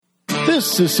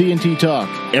This is CNT Talk.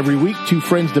 Every week, two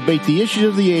friends debate the issues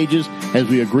of the ages as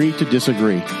we agree to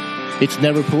disagree. It's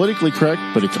never politically correct,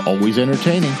 but it's always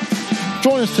entertaining.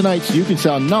 Join us tonight so you can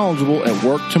sound knowledgeable at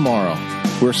work tomorrow.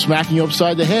 We're smacking you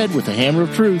upside the head with the hammer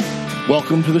of truth.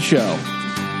 Welcome to the show.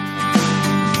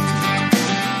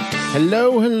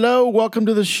 Hello. Welcome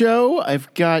to the show.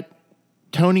 I've got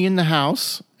Tony in the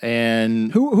house.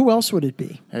 And who else would it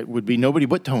be? It would be nobody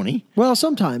but Tony. Well,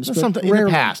 sometimes, but in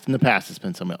the past, it's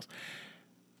been someone else.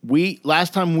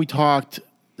 Last time we talked,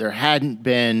 there hadn't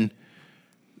been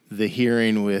the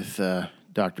hearing with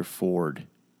Dr. Ford.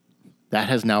 That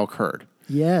has now occurred.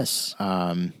 Yes.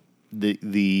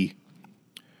 The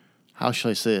how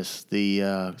shall I say this?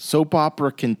 The soap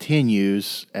opera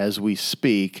continues as we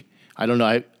speak. I don't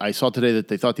know. I saw today that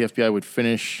they thought the FBI would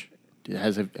finish.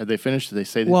 Have they finished? Did they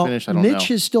say they finished? I don't know.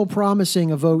 Mitch is still promising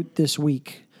a vote this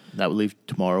week. That would leave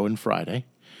tomorrow and Friday.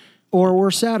 Or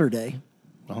Saturday.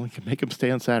 Well, we can make them stay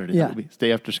on Saturday. Yeah.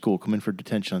 Stay after school, come in for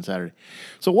detention on Saturday.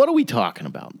 So what are we talking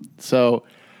about? So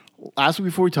last week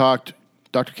before we talked,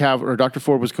 Dr.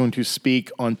 Ford was going to speak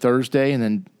on Thursday,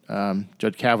 and then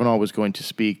Judge Kavanaugh was going to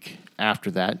speak after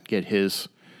that, get his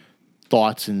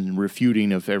thoughts and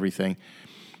refuting of everything.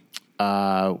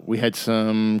 We had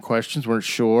some questions, weren't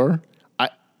sure.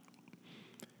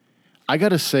 I got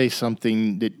to say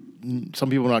something that some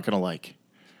people are not going to like.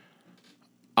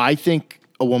 I think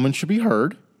a woman should be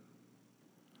heard,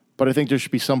 but I think there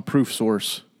should be some proof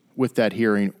source with that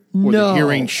hearing, or the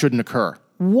hearing shouldn't occur.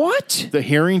 What? The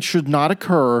hearing should not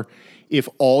occur if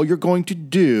all you're going to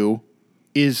do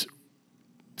is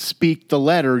speak the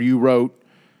letter you wrote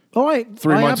 3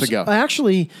 months ago.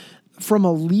 Actually, from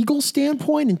a legal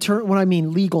standpoint, when I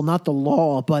mean legal, not the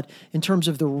law, but in terms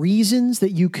of the reasons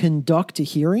that you conduct a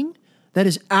hearing, that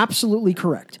is absolutely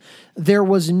correct. There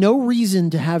was no reason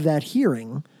to have that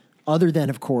hearing other than,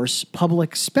 of course,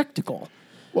 public spectacle.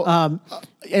 Well,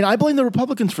 and I blame the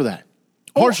Republicans for that.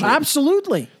 Partially. Oh,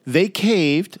 absolutely. They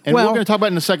caved, and we're going to talk about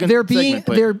it in a second. They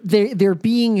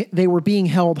were being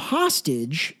held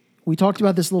hostage. We talked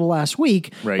about this a little last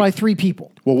week by three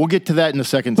people. Well, we'll get to that in the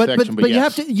second section. But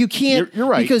yes. you can't. You're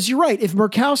right, because you're right. If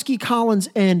Murkowski, Collins,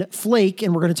 and Flake,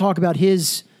 and we're going to talk about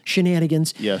his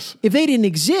shenanigans. Yes. If they didn't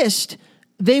exist,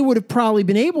 they would have probably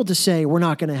been able to say, we're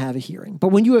not going to have a hearing. But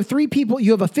when you have three people,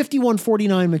 you have a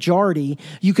 51-49 majority,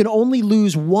 you can only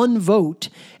lose one vote.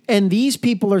 And these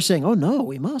people are saying, oh, no,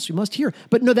 we must hear.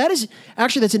 But no, that's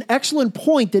an excellent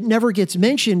point that never gets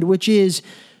mentioned, which is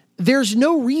there's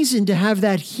no reason to have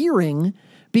that hearing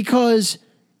because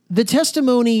the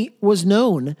testimony was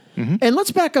known. Mm-hmm. And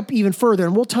let's back up even further,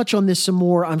 and we'll touch on this some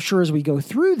more, I'm sure, as we go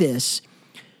through this.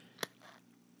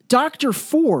 Dr.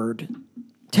 Ford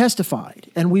testified,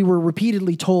 and we were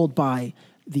repeatedly told by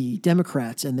the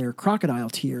Democrats and their crocodile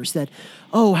tears that,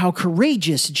 oh, how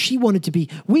courageous, and she wanted to be,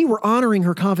 we were honoring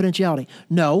her confidentiality.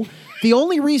 No, the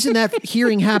only reason that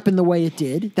hearing happened the way it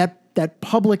did, that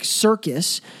public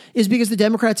circus, is because the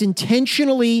Democrats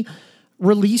intentionally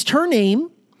released her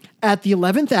name at the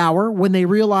 11th hour when they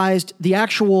realized the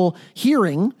actual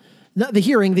hearing,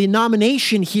 the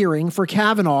nomination hearing for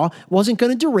Kavanaugh wasn't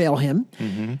going to derail him.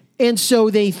 Mm-hmm. And so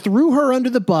they threw her under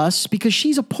the bus because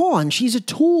she's a pawn. She's a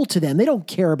tool to them. They don't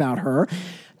care about her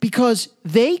because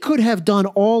they could have done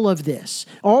all this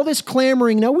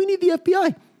clamoring. No, we need the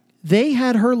FBI. They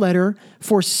had her letter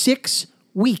for 6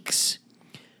 weeks.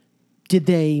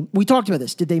 We talked about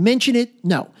this. Did they mention it?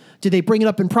 No. Did they bring it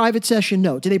up in private session?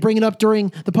 No. Did they bring it up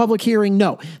during the public hearing?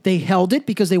 No. They held it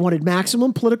because they wanted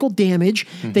maximum political damage.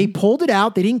 Mm-hmm. They pulled it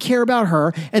out. They didn't care about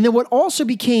her. And then what also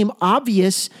became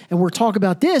obvious, and we'll talk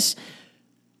about this,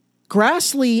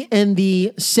 Grassley and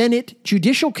the Senate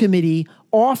Judicial Committee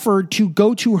offered to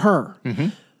go to her. Mm-hmm.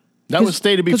 That was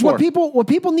stated before. Because what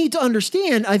people need to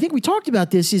understand, I think we talked about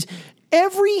this, is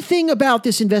everything about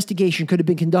this investigation could have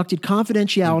been conducted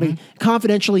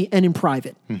confidentially and in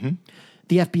private. Mm-hmm.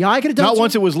 The FBI could have done not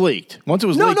once it was leaked. Once it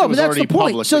was leaked, it was but that's already the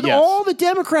point. public. So all the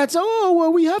Democrats,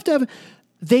 we have to have.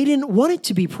 They didn't want it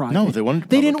to be private. No, they wanted.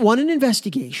 They didn't want an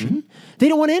investigation. Mm-hmm. They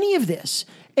don't want any of this.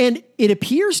 And it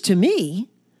appears to me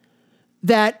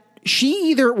that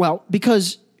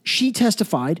because she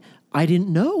testified, I didn't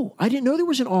know. I didn't know there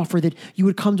was an offer that you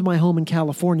would come to my home in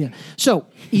California. So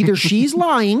either she's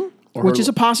lying. Which is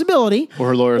a possibility. Or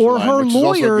her lawyers.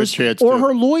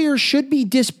 Her lawyers should be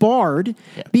disbarred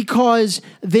because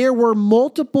there were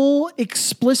multiple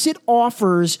explicit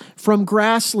offers from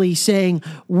Grassley saying,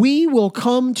 we will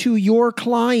come to your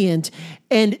client.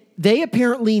 And they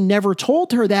apparently never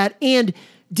told her that and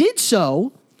did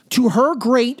so to her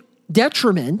great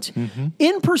detriment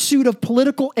in pursuit of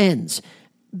political ends.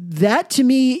 That to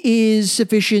me is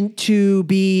sufficient to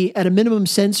be at a minimum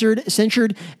censored,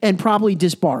 and probably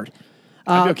disbarred.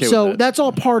 I'd be okay So with that. that's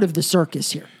all part of the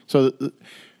circus here. So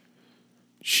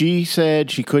she said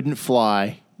she couldn't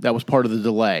fly. That was part of the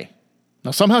delay.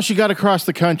 Now, somehow she got across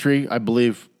the country, I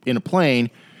believe, in a plane,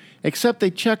 except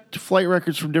they checked flight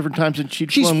records from different times, and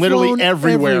she's flown literally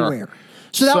everywhere.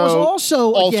 So that was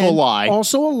also a lie.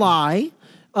 Also a lie.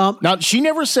 Now, she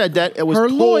never said that. It was Her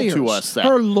told lawyers, to us that.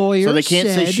 her lawyers So they can't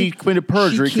say said she committed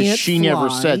perjury she because can't she never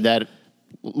fly. said that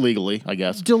legally, I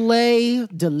guess. Delay.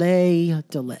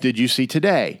 Did you see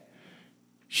today?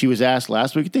 She was asked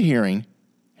last week at the hearing,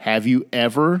 have you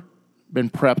ever been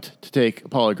prepped to take a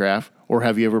polygraph, or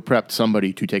have you ever prepped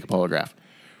somebody to take a polygraph?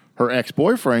 Her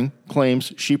ex-boyfriend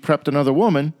claims she prepped another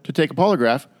woman to take a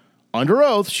polygraph. Under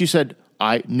oath, she said,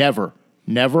 I never.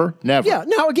 Yeah.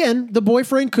 Now, again, the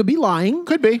boyfriend could be lying.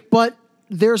 Could be. But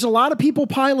there's a lot of people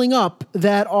piling up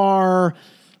that are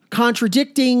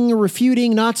contradicting,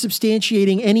 refuting, not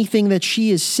substantiating anything that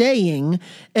she is saying.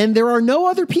 And there are no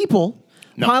other people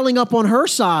piling up on her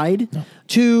side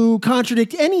to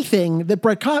contradict anything that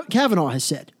Brett Kavanaugh has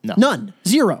said. No. None.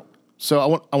 Zero. So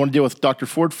I want to deal with Dr.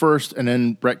 Ford first, and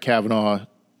then Brett Kavanaugh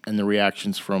and the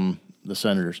reactions from the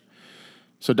senators.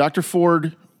 So Dr.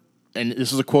 Ford, and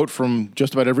this is a quote from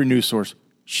just about every news source,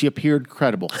 she appeared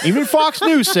credible. Even Fox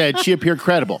News said she appeared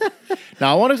credible.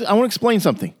 Now, I want to explain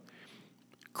something.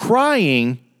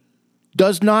 Crying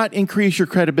does not increase your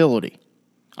credibility.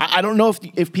 I don't know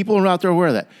if people are out there aware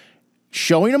of that.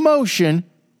 Showing emotion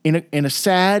in a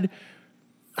sad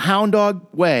hound dog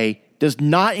way does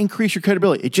not increase your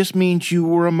credibility. It just means you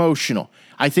were emotional.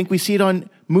 I think we see it on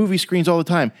movie screens all the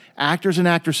time. Actors and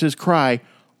actresses cry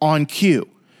on cue.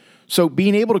 So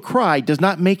being able to cry does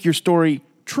not make your story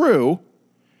true.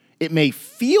 It may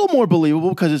feel more believable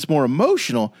because it's more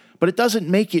emotional, but it doesn't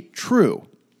make it true.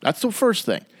 That's the first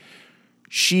thing.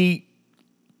 She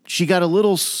got a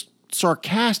little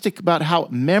sarcastic about how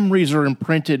memories are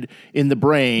imprinted in the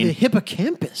brain. The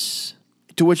hippocampus.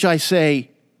 To which I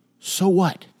say, so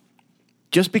what?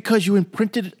 Just because you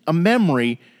imprinted a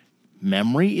memory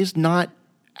is not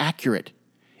accurate.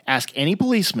 Ask any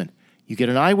policeman. You get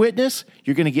an eyewitness,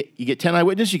 you get 10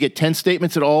 eyewitnesses, you get 10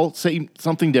 statements that all say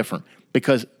something different,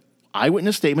 because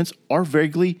eyewitness statements are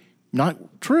vaguely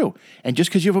not true. And just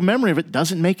because you have a memory of it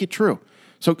doesn't make it true.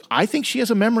 So I think she has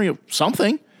a memory of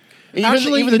something.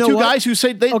 Actually, even the two guys who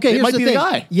say they might be the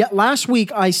guy. Yeah, last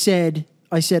week I said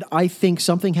I think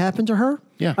something happened to her.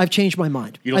 Yeah. I've changed my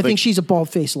mind. I think she's a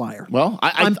bald-faced liar. Well,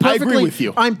 I agree with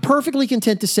you. I'm perfectly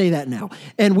content to say that now.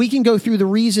 And we can go through the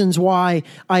reasons why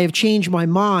I have changed my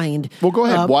mind. Well, go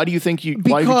ahead. Why do you think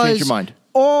why did you change your mind?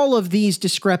 All of these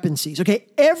discrepancies, okay?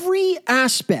 Every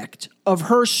aspect of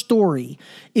her story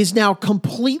is now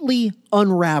completely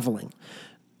unraveling.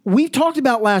 We talked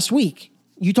about last week.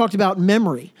 You talked about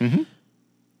memory. Mm-hmm.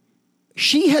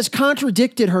 She has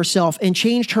contradicted herself and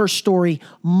changed her story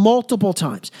multiple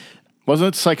times. Wasn't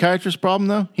it the psychiatrist's problem,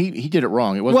 though? He did it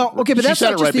wrong. It wasn't, well, okay, but that's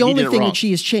not just the only thing that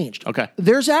she has changed. Okay.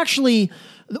 There's actually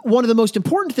one of the most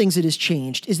important things that has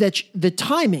changed is that the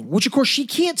timing, which, of course, she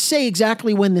can't say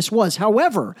exactly when this was.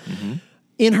 However,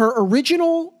 in her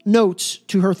original notes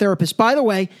to her therapist, by the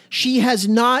way, she has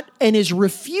not and is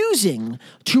refusing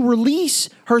to release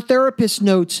her therapist's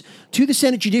notes to the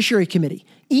Senate Judiciary Committee,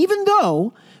 even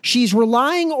though she's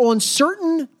relying on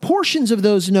certain portions of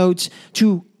those notes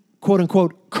to, quote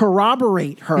unquote,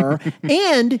 corroborate her.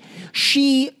 And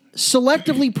she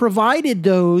selectively provided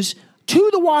those to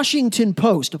the Washington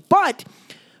Post, but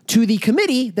to the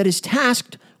committee that is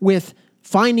tasked with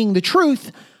finding the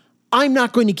truth, I'm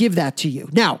not going to give that to you.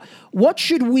 Now, what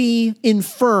should we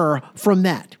infer from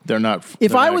that?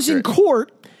 If I was in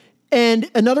court and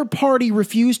another party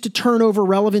refused to turn over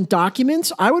relevant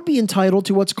documents, I would be entitled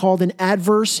to what's called an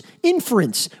adverse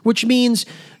inference, which means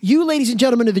you, ladies and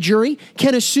gentlemen of the jury,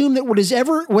 can assume that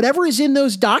whatever is in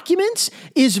those documents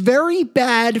is very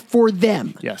bad for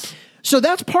them. Yes. So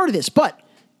that's part of this. But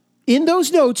in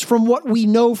those notes, from what we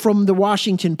know from the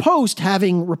Washington Post,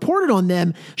 having reported on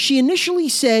them, she initially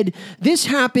said this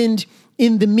happened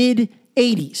in the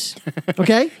mid-'80s.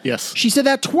 Okay? Yes. She said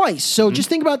that twice. So just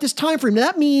think about this time frame.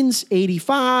 That means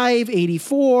 85,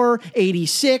 84,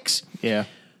 86. Yeah.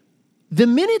 The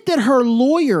minute that her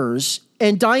lawyers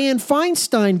and Dianne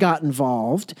Feinstein got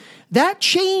involved, that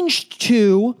changed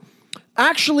to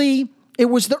actually it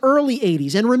was the early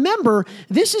 80s. And remember,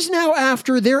 this is now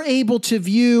after they're able to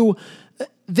view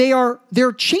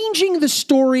they're changing the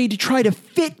story to try to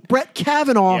fit Brett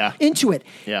Kavanaugh into it.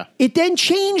 Yeah. It then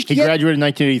changed. He graduated in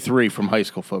 1983 from high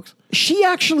school, folks. She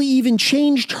actually even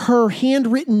changed her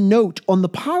handwritten note on the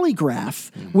polygraph,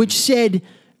 which said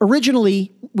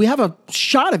originally, we have a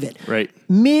shot of it. Right.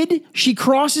 She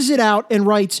crosses it out and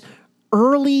writes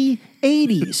early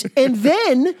 80s. And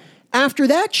then after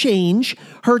that change,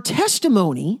 her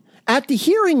testimony at the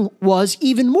hearing was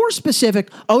even more specific.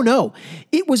 Oh no,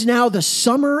 it was now the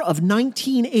summer of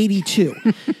 1982.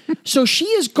 So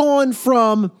she has gone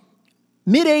from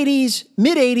mid-80s,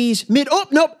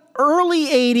 early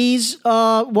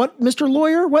 80s. What, Mr.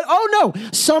 Lawyer? What? Oh no,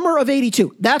 summer of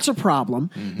 82. That's a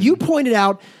problem. Mm-hmm. You pointed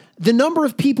out the number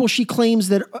of people she claims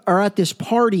that are at this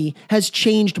party has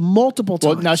changed multiple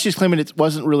times. Well, now she's claiming it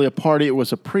wasn't really a party. It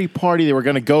was a pre-party. They were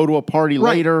going to go to a party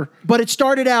later. But it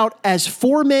started out as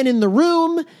 4 men in the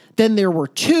room. Then there were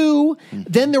 2. Mm-hmm.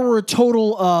 Then there were a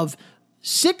total of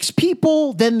 6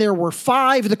 people. Then there were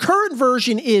 5. The current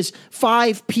version is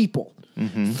 5 people.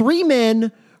 Mm-hmm. 3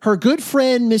 men, her good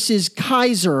friend, Mrs.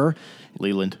 Kaiser.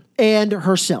 Leland. And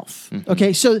herself. Mm-hmm.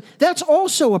 Okay, so that's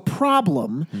also a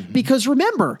problem because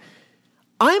remember,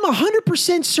 I'm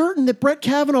 100% certain that Brett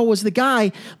Kavanaugh was the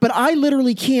guy, but I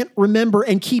literally can't remember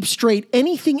and keep straight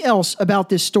anything else about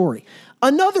this story.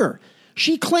 Another,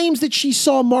 she claims that she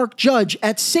saw Mark Judge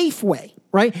at Safeway,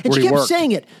 right? And she kept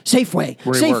saying it,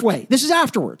 Safeway. This is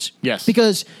afterwards. Yes.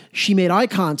 Because she made eye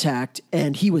contact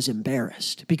and he was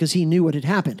embarrassed because he knew what had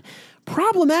happened.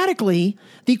 Problematically,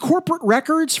 the corporate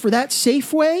records for that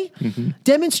Safeway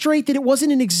demonstrate that it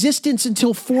wasn't in existence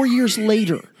until 4 years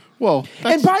later. Well,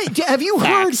 have you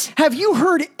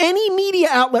heard any media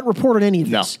outlet report on any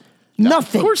of this? No,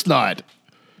 nothing. Of course not.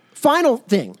 Final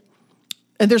thing,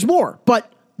 and there's more,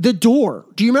 but the door.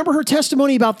 Do you remember her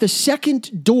testimony about the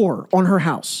second door on her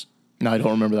house? No, I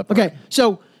don't remember that part. Okay,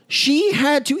 so she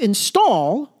had to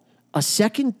install a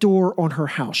second door on her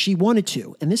house. She wanted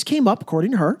to. And this came up,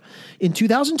 according to her, in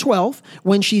 2012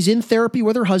 when she's in therapy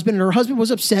with her husband. And her husband was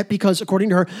upset because, according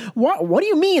to her, what do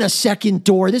you mean a second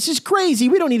door? This is crazy.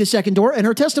 We don't need a second door. And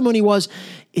her testimony was,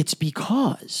 it's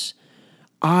because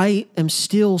I am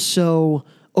still so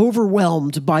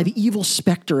overwhelmed by the evil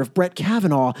specter of Brett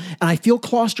Kavanaugh, and I feel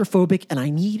claustrophobic, and I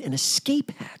need an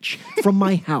escape hatch from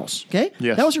my house. Okay?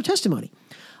 Yes. That was her testimony.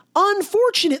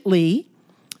 Unfortunately,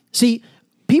 see,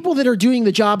 people that are doing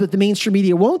the job that the mainstream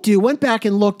media won't do went back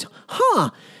and looked,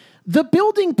 the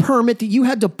building permit that you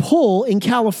had to pull in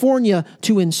California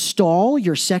to install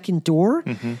your second door,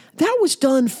 that was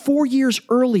done 4 years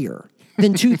earlier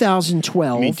than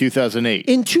 2012. You mean 2008?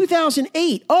 In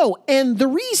 2008. Oh, and the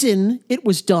reason it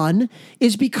was done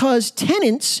is because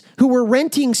tenants who were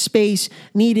renting space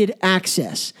needed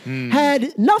access.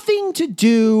 Had nothing to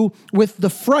do with the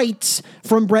frights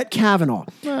from Brett Kavanaugh.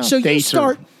 Well, so you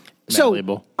start...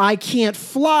 So I can't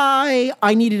fly.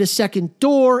 I needed a second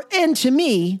door. And to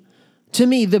me,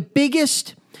 the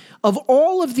biggest of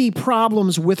all of the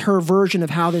problems with her version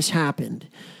of how this happened,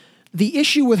 the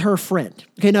issue with her friend.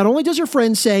 Okay, not only does her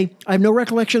friend say, I have no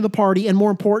recollection of the party, and more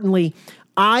importantly,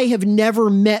 I have never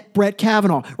met Brett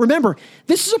Kavanaugh. Remember,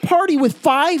 this is a party with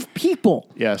 5 people.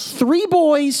 Yes. 3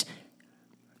 boys,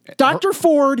 Dr.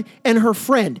 Ford, and her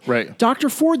friend. Right. Dr.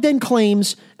 Ford then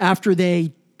claims after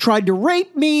they tried to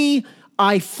rape me,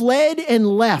 I fled and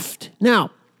left. Now,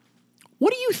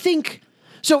 what do you think?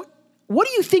 So, what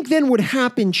do you think then would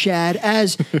happen, Chad,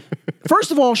 as, first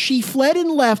of all, she fled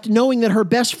and left knowing that her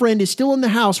best friend is still in the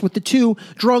house with the 2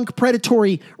 drunk,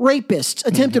 predatory rapists,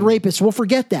 attempted rapists. We'll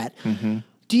forget that.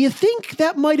 Do you think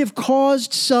that might have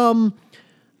caused some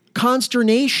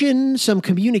consternation, some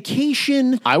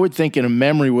communication? I would think a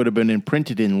memory would have been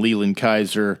imprinted in Leland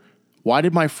Kaiser. Why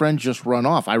did my friend just run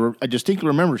off? I distinctly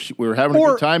remember we were having a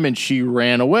good time and she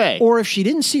ran away. Or if she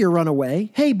didn't see her run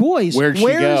away, hey, boys, where's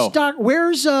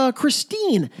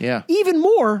Christine? Yeah. Even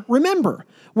more, remember,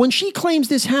 when she claims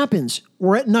this happens,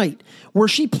 we're at night. Where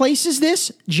she places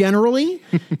this, generally,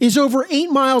 is over 8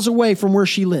 miles away from where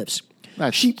she lives.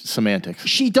 That's semantics.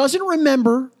 She doesn't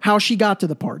remember how she got to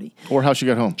the party. Or how she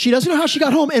got home. She doesn't know how she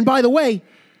got home. And by the way,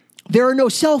 there are no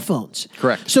cell phones.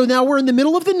 Correct. So now we're in the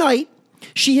middle of the night.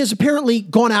 She has apparently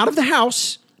gone out of the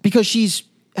house because she's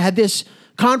had this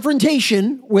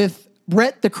confrontation with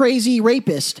Brett, the crazy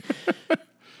rapist.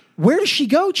 Where does she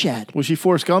go, Chad? Well, she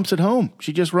Forrest Gump's at home.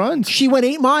 She just runs. She went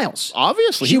 8 miles.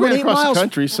 Obviously. She went 8 across miles. The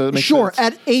country, so that makes sense.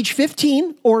 At age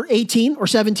 15 or 18 or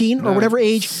 17 or whatever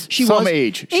age she was. Some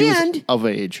age. She was of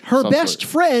age. Her best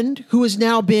friend, who has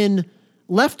now been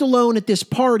left alone at this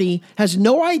party, has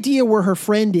no idea where her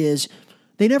friend is.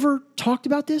 They never talked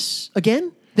about this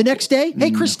again? The next day,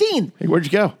 hey, Christine. Hey, where'd you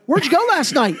go? Where'd you go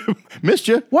last night? Missed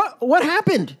you. What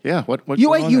happened? Yeah, what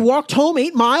you walked home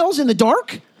 8 miles in the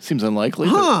dark? Seems unlikely.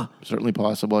 But certainly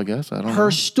possible, I guess. I don't know.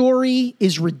 Her story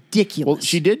is ridiculous. Well,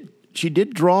 she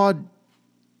did draw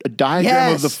a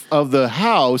diagram of the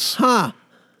house.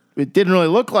 it didn't really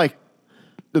look like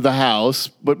the house,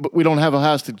 but we don't have a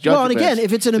house to judge. Well, and again,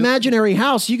 if it's an imaginary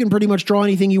house, you can pretty much draw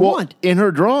anything you want. In her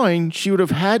drawing, she would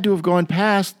have had to have gone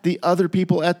past the other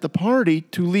people at the party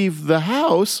to leave the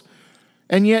house,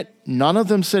 and yet none of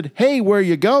them said, "Hey, where are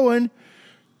you going?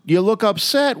 You look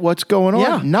upset. What's going on?"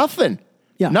 Yeah. Nothing.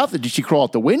 Yeah. Nothing. Did she crawl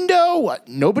out the window? What?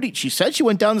 Nobody. She said she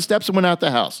went down the steps and went out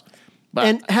the house. But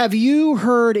And have you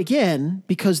heard, again,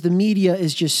 because the media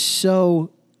is just so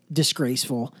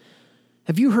disgraceful,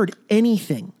 have you heard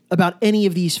anything about any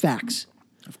of these facts?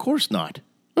 of course not.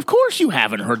 Of course you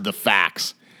haven't heard the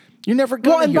facts. You're never going to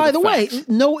Well, and hear by the way, facts.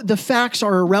 no, the facts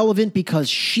are irrelevant because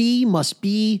she must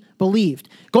be believed.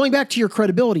 Going back to your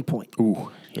credibility point,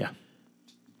 Ooh, yeah.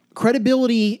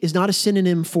 credibility is not a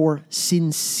synonym for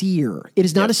sincere. It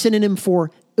is not a synonym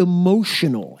for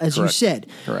emotional, as you Correct. said.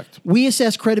 Correct. We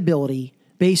assess credibility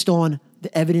based on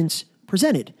the evidence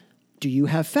presented. Do you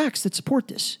have facts that support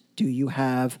this? Do you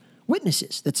have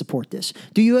witnesses that support this?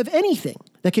 Do you have anything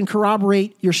that can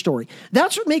corroborate your story?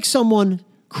 That's what makes someone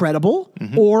credible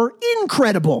or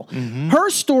incredible. Her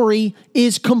story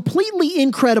is completely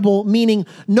incredible, meaning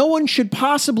no one should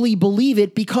possibly believe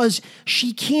it because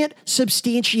she can't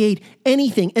substantiate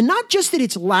anything. And not just that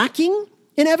it's lacking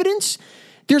in evidence,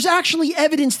 there's actually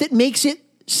evidence that makes it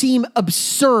seem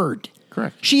absurd.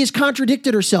 Correct. She has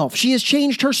contradicted herself. She has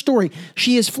changed her story.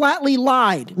 She has flatly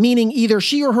lied, meaning either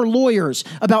she or her lawyers,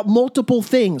 about multiple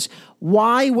things.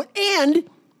 Why? And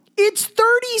it's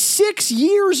 36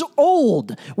 years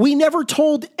old. We never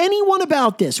told anyone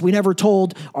about this. We never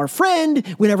told our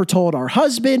friend. We never told our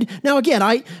husband. Now,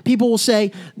 again, people will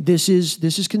say this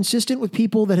is consistent with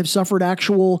people that have suffered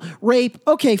actual rape.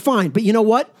 Okay, fine. But you know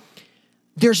what?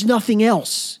 There's nothing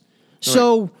else.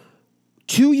 So,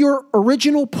 to your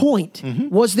original point,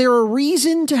 was there a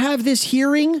reason to have this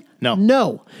hearing? No.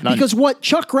 No. None. Because what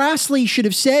Chuck Grassley should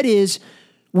have said is,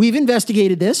 we've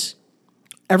investigated this.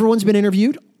 Everyone's been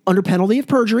interviewed under penalty of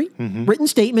perjury, written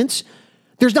statements.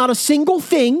 There's not a single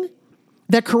thing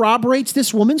that corroborates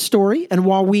this woman's story. And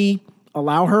while we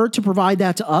allow her to provide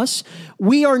that to us,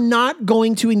 we are not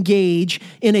going to engage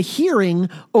in a hearing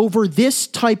over this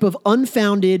type of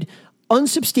unfounded,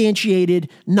 unsubstantiated,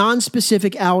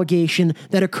 non-specific allegation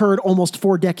that occurred almost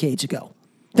 4 decades ago.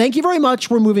 Thank you very much.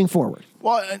 We're moving forward.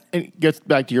 Well, and it gets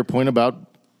back to your point about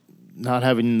not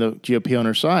having the GOP on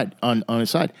her side, on his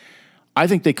side. I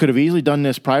think they could have easily done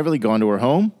this privately, gone to her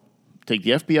home, take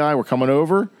the FBI, we're coming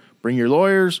over, bring your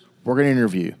lawyers, we're going to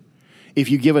interview you.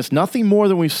 If you give us nothing more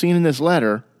than we've seen in this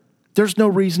letter, there's no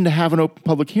reason to have an open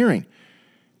public hearing.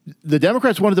 The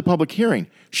Democrats wanted the public hearing.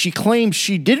 She claimed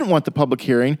she didn't want the public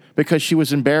hearing because she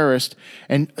was embarrassed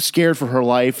and scared for her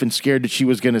life and scared that she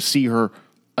was going to see her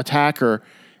attacker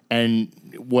and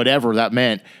whatever that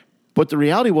meant. But the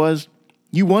reality was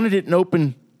you wanted it in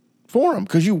open forum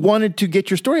because you wanted to get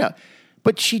your story out.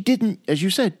 But she didn't, as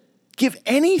you said, give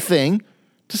anything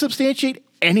to substantiate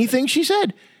anything she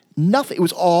said. Nothing. It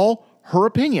was all her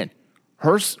opinion,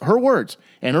 her words,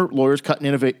 and her lawyers cutting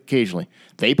in occasionally.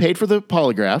 They paid for the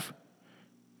polygraph,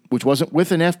 which wasn't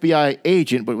with an FBI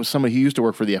agent, but it was somebody who used to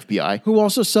work for the FBI. Who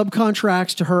also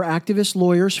subcontracts to her activist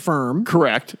lawyer's firm.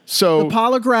 Correct. So the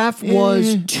polygraph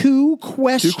was 2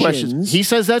 questions. 2 questions. He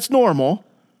says that's normal.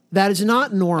 That is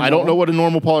not normal. I don't know what a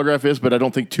normal polygraph is, but I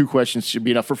don't think 2 questions should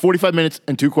be enough. For 45 minutes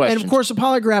and 2 questions. And of course, a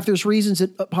polygraph, there's reasons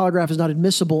that a polygraph is not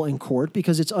admissible in court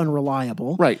because it's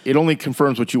unreliable. Right. It only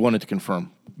confirms what you wanted to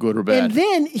confirm, good or bad. And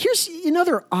then here's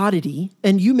another oddity.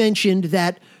 And you mentioned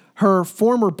that her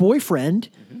former boyfriend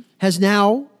has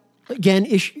now, again,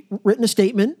 written a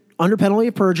statement under penalty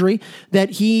of perjury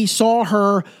that he saw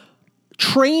her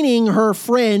training her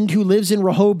friend who lives in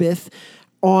Rehoboth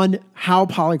on how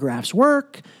polygraphs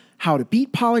work, how to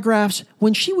beat polygraphs.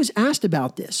 When she was asked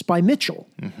about this by Mitchell,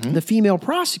 the female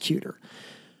prosecutor,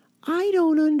 I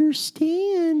don't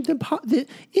understand.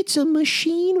 It's a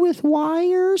machine with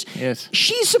wires. Yes.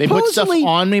 She They put stuff supposedly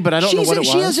on me, but I don't know what it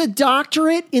She was. has a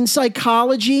doctorate in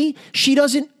psychology.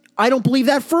 I don't believe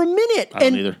that for a minute. I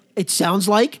don't either. It sounds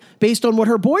like, based on what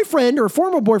her boyfriend or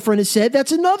former boyfriend has said,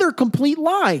 that's another complete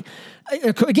lie.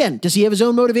 Again, does he have his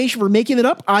own motivation for making it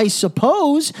up? I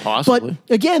suppose. Possibly.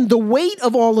 But again, the weight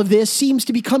of all of this seems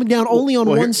to be coming down only on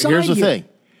one side. Here's the here. thing.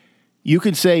 You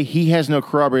can say he has no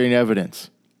corroborating evidence,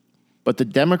 but the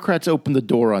Democrats opened the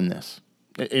door on this,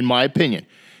 in my opinion.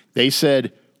 They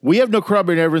said, we have no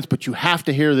corroborating evidence, but you have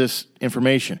to hear this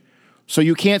information. So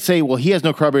you can't say, well, he has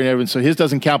no corroborating evidence, so his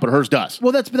doesn't count, but hers does.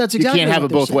 Well, that's exactly You can't have what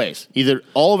it they're both saying. ways. Either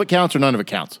all of it counts or none of it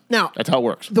counts. Now, that's how it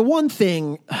works. The one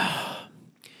thing,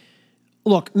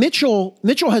 Look, Mitchell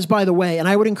has, by the way, and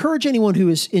I would encourage anyone who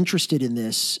is interested in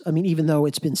this, I mean, even though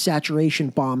it's been saturation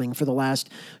bombing for the last,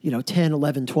 10,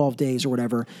 11, 12 days or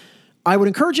whatever, I would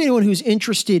encourage anyone who's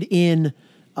interested in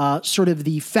sort of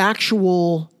the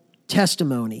factual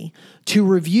testimony to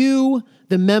review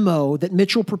the memo that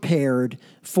Mitchell prepared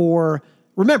for.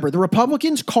 Remember, the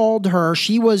Republicans called her.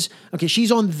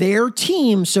 She's on their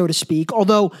team, so to speak,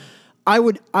 although I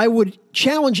would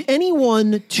challenge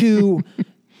anyone to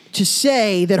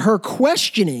say that her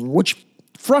questioning, which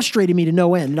frustrated me to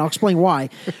no end, and I'll explain why,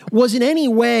 was in any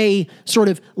way sort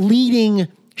of leading.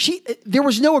 There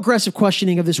was no aggressive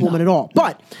questioning of this woman at all.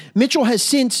 But Mitchell has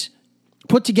since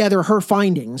put together her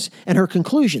findings and her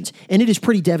conclusions, and it is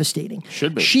pretty devastating.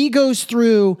 Should be. She goes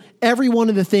through every one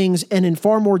of the things and in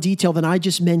far more detail than I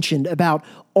just mentioned about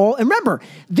all. And remember,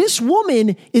 this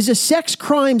woman is a sex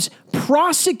prosecutor.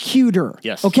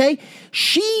 Yes. Okay.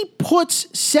 She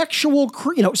puts sexual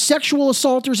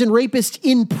assaulters and rapists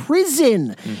in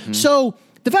prison. Mm-hmm. So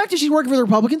the fact that she's working for the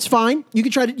Republicans, fine. You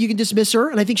can dismiss her,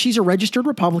 and I think she's a registered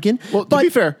Republican. Well, to be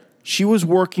fair, she was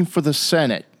working for the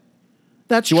Senate.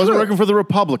 She wasn't working for the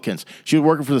Republicans. She was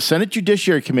working for the Senate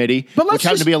Judiciary Committee, which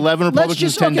happened to be 11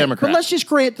 Republicans, 10 Democrats. But let's just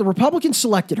grant the Republicans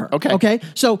selected her. Okay.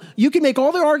 So you can make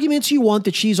all the arguments you want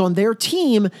that she's on their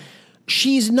team.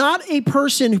 She's not a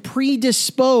person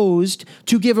predisposed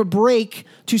to give a break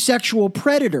to sexual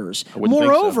predators.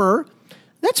 Moreover,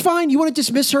 that's fine. You want to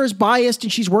dismiss her as biased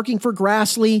and she's working for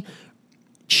Grassley.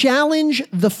 Challenge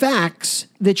the facts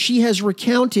that she has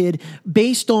recounted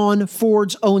based on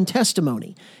Ford's own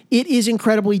testimony. It is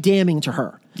incredibly damning to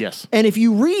her. Yes. And if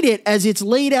you read it as it's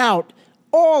laid out,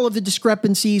 all of the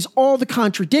discrepancies, all the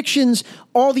contradictions,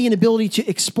 all the inability to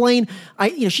explain,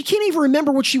 she can't even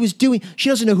remember what she was doing. She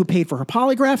doesn't know who paid for her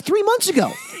polygraph 3 months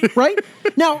ago, right?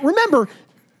 Now, remember,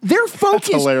 their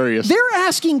focus. That's hilarious. They're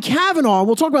asking Kavanaugh.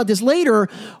 We'll talk about this later.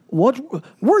 What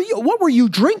were you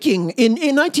drinking in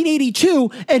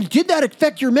 1982, and did that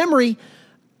affect your memory?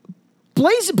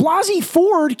 Blasey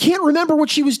Ford can't remember what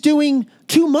she was doing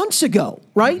 2 months ago,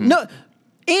 right? Mm-hmm. No,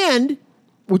 and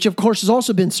which of course has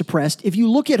also been suppressed. If you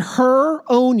look at her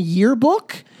own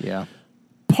yearbook,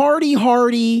 party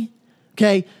hardy,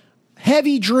 okay.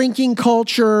 Heavy drinking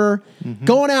culture,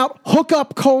 going out,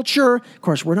 hookup culture. Of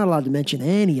course, we're not allowed to mention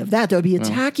any of that. That would be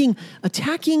attacking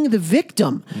the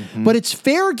victim. Mm-hmm. But it's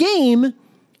fair game.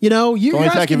 You're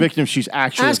attacking victim. She's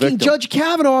actually asking Judge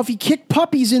Kavanaugh if he kicked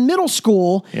puppies in middle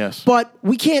school. Yes, but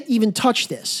we can't even touch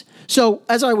this. So,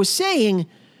 as I was saying,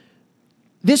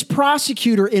 this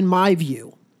prosecutor, in my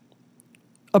view,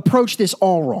 approached this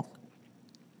all wrong.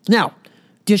 Now,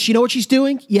 does she know what she's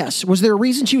doing? Yes. Was there a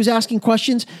reason she was asking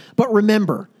questions? But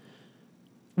remember,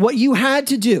 what you had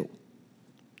to do,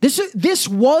 this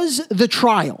was the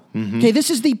trial. Mm-hmm. Okay, this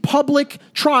is the public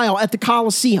trial at the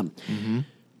Coliseum. Mm-hmm.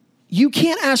 You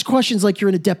can't ask questions like you're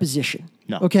in a deposition.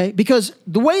 No. Okay? Because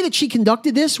the way that she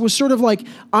conducted this was sort of like,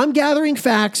 I'm gathering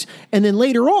facts, and then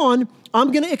later on,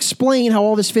 I'm going to explain how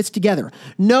all this fits together.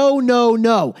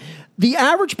 No. The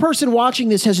average person watching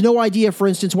this has no idea, for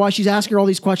instance, why she's asking her all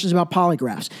these questions about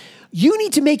polygraphs. You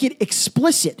need to make it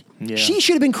explicit. Yeah. She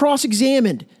should have been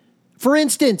cross-examined. For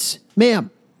instance,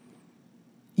 ma'am,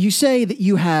 you say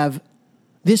that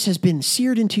this has been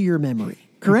seared into your memory,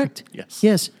 correct?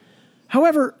 Yes.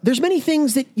 However, there's many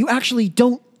things that you actually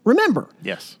don't remember.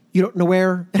 Yes. You don't know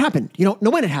where it happened. You don't know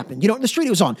when it happened. You don't know the street it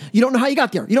was on. You don't know how you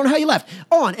got there. You don't know how you left.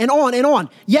 On and on and on.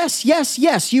 Yes,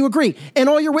 you agree. And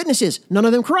all your witnesses, none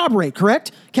of them corroborate,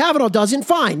 correct? Kavanaugh doesn't.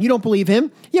 Fine. You don't believe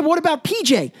him. Yeah, but what about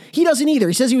PJ? He doesn't either.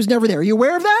 He says he was never there. Are you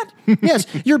aware of that? Yes.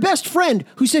 Your best friend,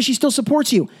 who says she still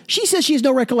supports you, she says she has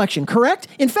no recollection, correct?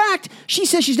 In fact, she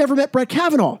says she's never met Brett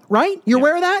Kavanaugh, right? You're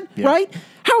aware of that, right?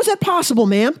 How is that possible,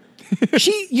 ma'am?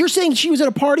 You're saying she was at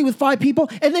a party with 5 people,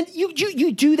 and then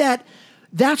you do that.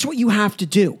 That's what you have to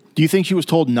do. Do you think she was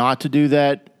told not to do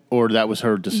that, or that was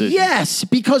her decision? Yes,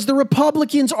 because the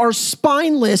Republicans are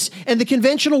spineless, and the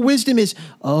conventional wisdom is,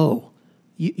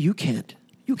 you can't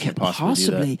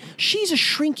possibly. She's a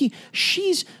shrinking.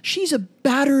 She's a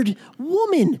battered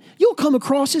woman. You'll come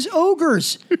across as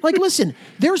ogres. Like, listen,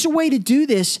 there's a way to do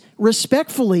this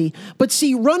respectfully, but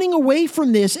see, running away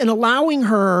from this and allowing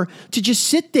her to just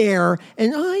sit there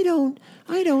and I don't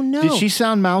know. Did she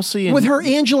sound mousy? With her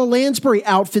Angela Lansbury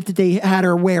outfit that they had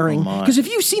her wearing. Because if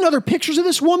you've seen other pictures of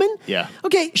this woman,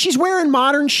 okay, she's wearing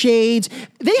modern shades.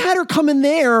 They had her come in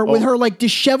there with her like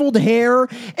disheveled hair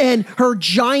and her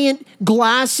giant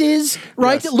glasses,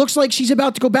 right? Yes. That looks like she's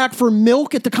about to go back for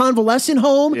milk at the convalescent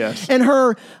home. Yes. And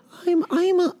her,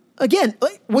 again,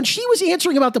 when she was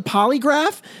answering about the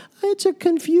polygraph, it's a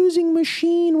confusing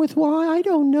machine with why I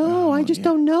don't know. I just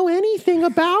don't know anything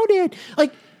about it.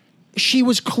 Like, she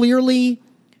was clearly,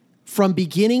 from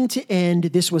beginning to end,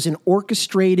 this was an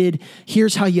orchestrated,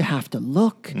 here's how you have to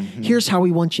look, here's how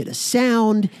we want you to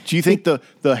sound. Do you think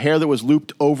the hair that was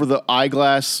looped over the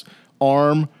eyeglass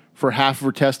arm for half of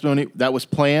her testimony, that was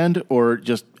planned or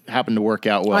just happened to work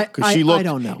out well? Because she looked, I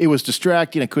don't know. It was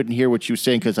distracting. I couldn't hear what she was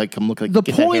saying because I come look like the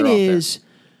get that hair point off is, there.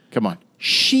 Come on.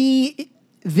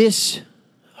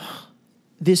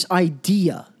 This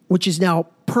idea, which is now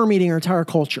permeating our entire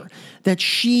culture, that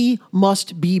she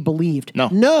must be believed.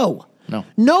 No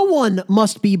one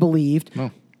must be believed.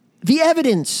 No. The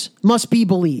evidence must be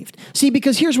believed. See,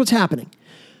 because here's what's happening.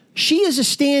 She is a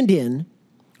stand-in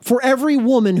for every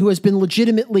woman who has been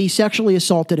legitimately sexually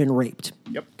assaulted and raped.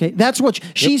 Yep. Okay, that's what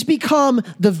she's become,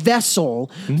 the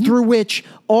vessel through which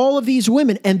all of these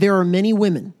women, and there are many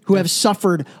women who have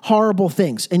suffered horrible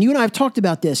things. And you and I have talked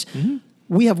about this.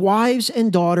 We have wives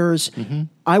and daughters.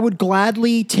 I would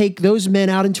gladly take those men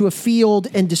out into a field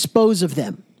and dispose of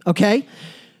them. Okay?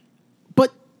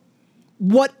 But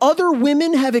what other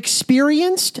women have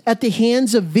experienced at the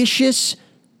hands of vicious,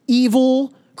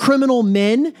 evil, criminal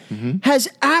men has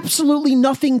absolutely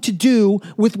nothing to do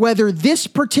with whether this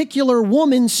particular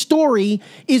woman's story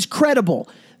is credible.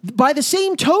 By the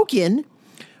same token,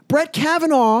 Brett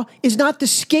Kavanaugh is not the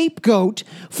scapegoat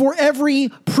for every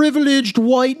privileged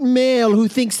white male who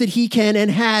thinks that he can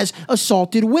and has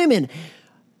assaulted women.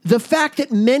 The fact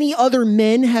that many other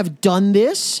men have done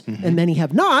this and many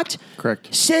have not,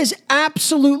 correct, says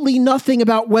absolutely nothing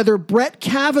about whether Brett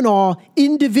Kavanaugh,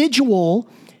 individual,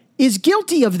 is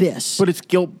guilty of this. But it's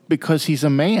guilt because he's a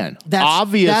man.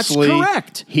 Obviously, that's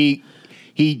correct. He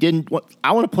didn't.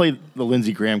 I want to play the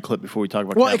Lindsey Graham clip before we talk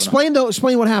about. Well, Kavanaugh.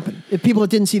 explain what happened. If people that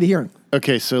didn't see the hearing.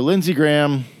 Okay, so Lindsey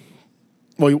Graham.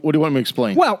 Well, what do you want me to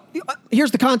explain? Well,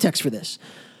 here's the context for this.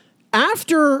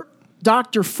 After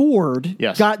Dr. Ford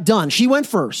got done, she went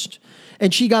first,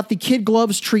 and she got the kid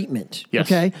gloves treatment. Yes.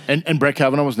 Okay. And Brett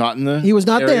Kavanaugh was not in the. He was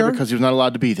not area there because he was not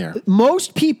allowed to be there.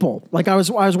 Most people, like I was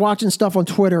watching stuff on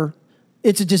Twitter.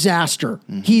 It's a disaster.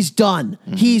 He's done.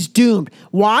 He's doomed.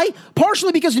 Why?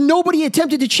 Partially because nobody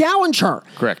attempted to challenge her.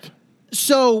 Correct.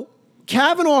 So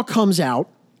Kavanaugh comes out.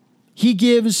 He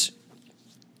gives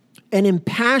an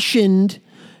impassioned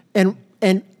and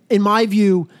in my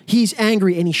view, he's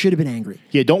angry and he should have been angry.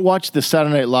 Yeah, don't watch the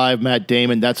Saturday Night Live Matt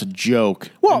Damon. That's a joke.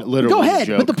 Well, go ahead.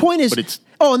 But the point is, it's,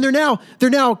 and they're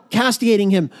now castigating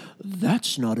him.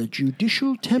 That's not a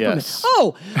judicial temperament. Yes.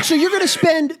 Oh, so you're going to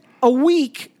spend a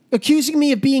week accusing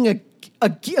me of being a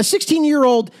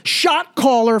 16-year-old shot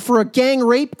caller for a gang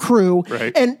rape crew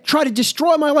and try to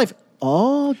destroy my life.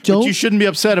 Oh, don't. But you shouldn't be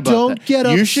upset about that. Don't get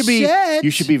upset. You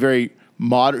should be very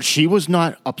moderate. She was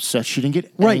not upset. She didn't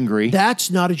get angry. That's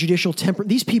not a judicial temper.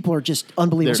 These people are just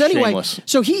unbelievable. They're So anyway, shameless.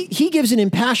 so he gives an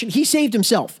impassioned, he saved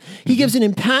himself. He gives an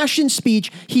impassioned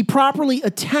speech. He properly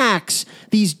attacks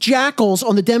these jackals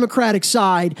on the Democratic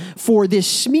side for this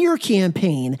smear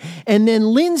campaign. And then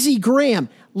Lindsey Graham,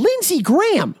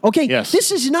 okay? Yes.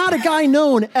 This is not a guy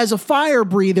known as a fire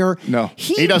breather. No,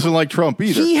 he doesn't like Trump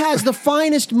either. He has the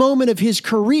finest moment of his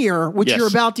career, which you're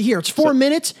about to hear. It's 4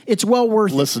 minutes. It's well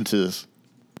worth it. Listen to this.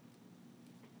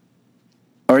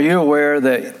 Are you aware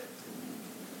that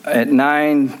at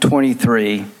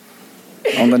 9:23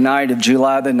 on the night of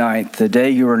July the 9th, the day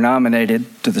you were nominated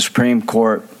to the Supreme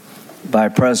Court by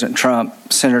President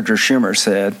Trump, Senator Schumer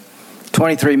said,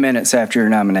 23 minutes after your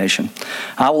nomination,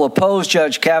 I will oppose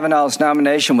Judge Kavanaugh's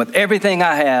nomination with everything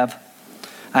I have.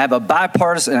 I have a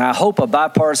bipartisan, and I hope a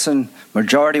bipartisan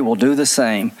majority will do the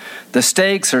same. The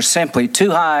stakes are simply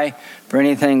too high for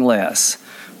anything less.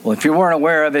 Well, if you weren't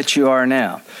aware of it, you are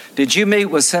now. Did you meet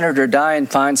with Senator Dianne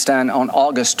Feinstein on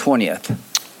August 20th?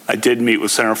 I did meet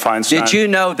with Senator Feinstein. Did you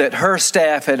know that her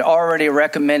staff had already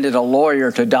recommended a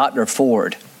lawyer to Dr.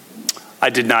 Ford?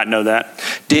 I did not know that.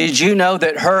 Did you know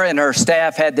that her and her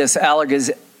staff had this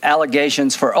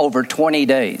allegations for over 20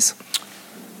 days?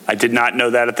 I did not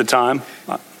know that at the time.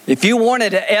 If you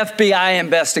wanted an FBI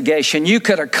investigation, you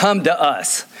could have come to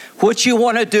us. What you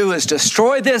want to do is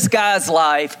destroy this guy's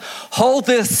life, hold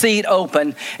this seat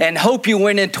open, and hope you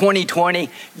win in 2020.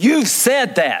 You've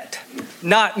said that,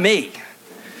 not me.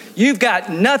 You've got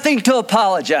nothing to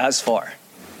apologize for.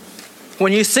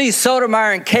 When you see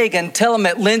Sotomayor and Kagan, tell them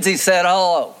that Lindsey said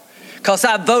hello, because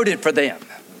I voted for them.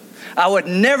 I would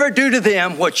never do to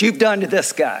them what you've done to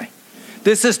this guy.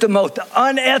 This is the most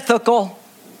unethical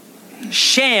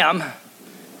sham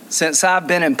since I've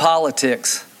been in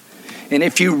politics. And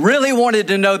if you really wanted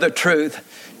to know the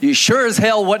truth, you sure as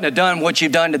hell wouldn't have done what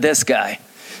you've done to this guy.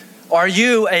 Are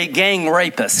you a gang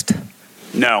rapist?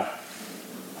 No.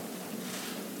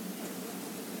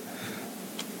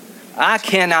 I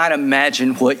cannot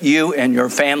imagine what you and your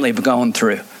family have gone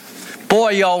through.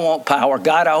 Boy, y'all want power.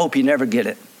 God, I hope you never get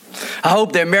it. I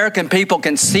hope the American people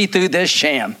can see through this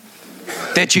sham,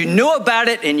 that you knew about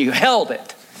it and you held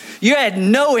it. You had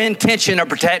no intention of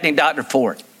protecting Dr.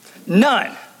 Ford.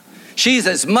 None. She's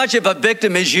as much of a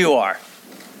victim as you are.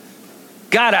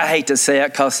 God, I hate to say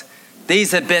it because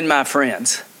these have been my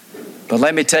friends. But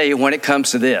let me tell you, when it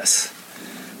comes to this,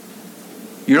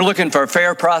 you're looking for a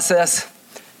fair process.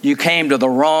 You came to the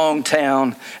wrong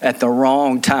town at the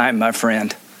wrong time, my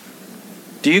friend.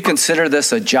 Do you consider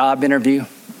this a job interview?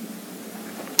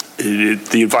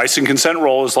 The advice and consent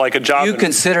role is like a job interview. You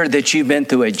consider that you've been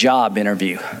through a job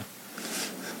interview?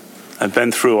 I've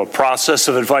been through a process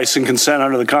of advice and consent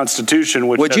under the Constitution.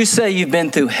 Would you say you've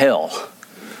been through hell?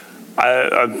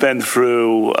 I've been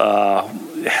through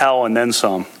hell and then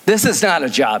some. This is not a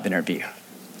job interview.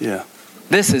 Yeah.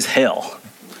 This is hell.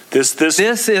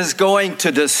 This is going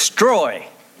to destroy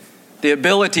the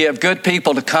ability of good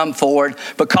people to come forward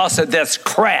because of this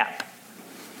crap.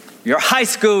 Your high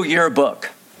school yearbook.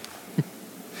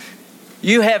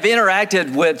 You have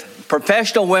interacted with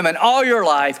professional women all your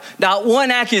life, not one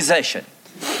accusation.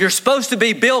 You're supposed to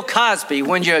be Bill Cosby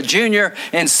when you're a junior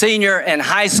and senior in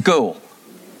high school.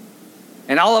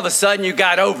 And all of a sudden you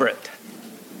got over it.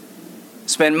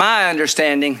 It's been my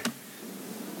understanding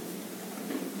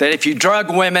that if you drug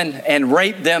women and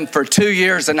rape them for 2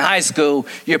 years in high school,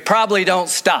 you probably don't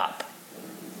stop.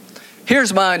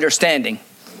 Here's my understanding.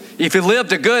 If you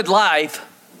lived a good life,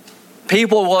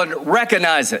 people would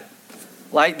recognize it,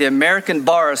 like the American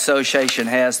Bar Association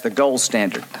has the gold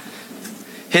standard.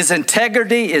 His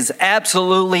integrity is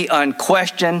absolutely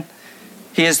unquestioned.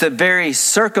 He is the very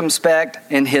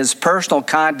circumspect in his personal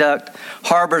conduct,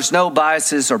 harbors no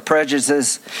biases or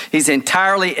prejudices. He's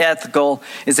entirely ethical,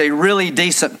 is a really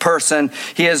decent person.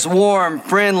 He is warm,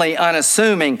 friendly,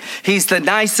 unassuming. He's the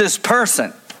nicest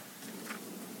person.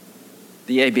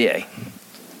 The ABA.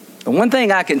 The one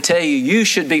thing I can tell you, you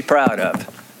should be proud of.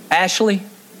 Ashley,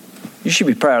 you should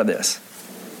be proud of this.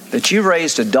 That you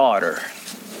raised a daughter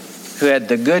who had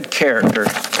the good character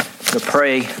to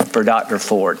pray for Dr.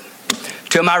 Ford.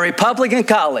 To my Republican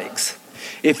colleagues,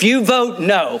 if you vote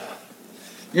no,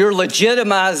 you're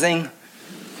legitimizing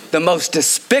the most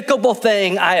despicable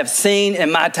thing I have seen in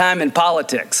my time in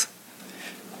politics.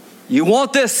 You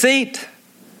want this seat?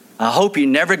 I hope you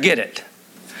never get it.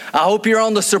 I hope you're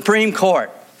on the Supreme Court.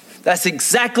 That's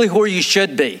exactly where you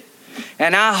should be.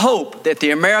 And I hope that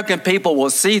the American people will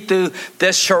see through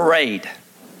this charade.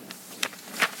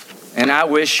 And I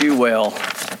wish you well.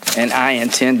 And I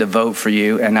intend to vote for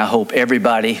you, and I hope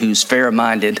everybody who's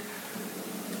fair-minded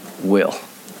will.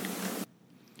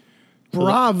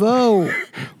 Bravo.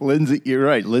 Lindsey, you're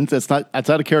right. That's not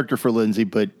a character for Lindsey,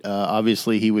 but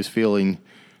obviously he was feeling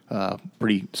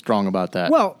pretty strong about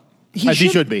that. Well, he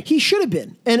should be. He should have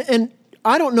been. And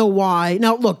I don't know why.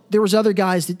 Now, look, there was other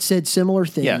guys that said similar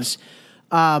things. Yes.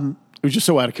 It was just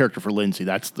so out of character for Lindsey.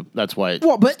 That's why it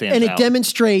stands out. It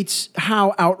demonstrates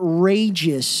how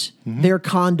outrageous their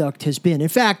conduct has been. In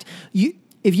fact,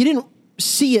 if you didn't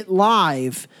see it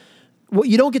live, what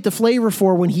you don't get the flavor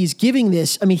for when he's giving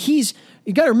this. I mean,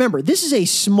 you got to remember, this is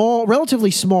a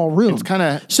relatively small room. It's kind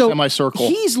of semicircle.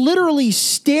 He's literally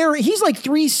staring. He's like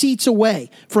 3 seats away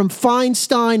from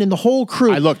Feinstein and the whole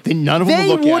crew. None of them would look at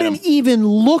him. They wouldn't even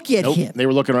look at him. They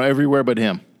were looking everywhere but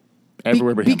him.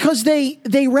 Because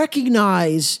they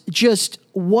recognize just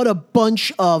what a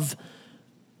bunch of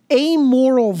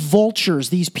amoral vultures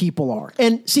these people are.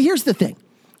 And see, here's the thing.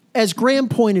 As Graham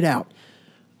pointed out,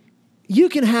 you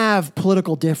can have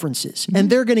political differences, and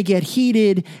they're going to get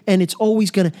heated, and it's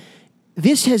always going to...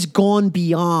 This has gone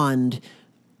beyond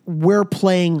we're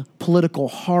playing political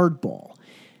hardball.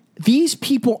 These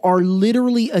people are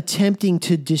literally attempting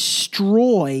to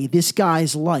destroy this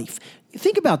guy's life.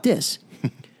 Think about this.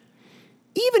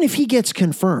 Even if he gets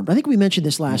confirmed, I think we mentioned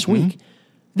this last week,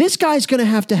 this guy's going to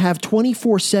have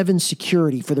 24/7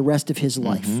 security for the rest of his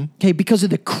life, okay, because of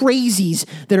the crazies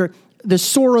that are the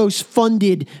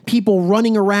Soros-funded people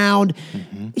running around.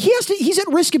 He's at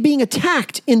risk of being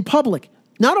attacked in public.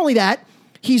 Not only that,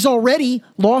 he's already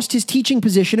lost his teaching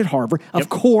position at Harvard, of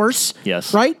course.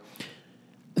 Yes. Right?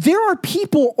 There are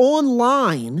people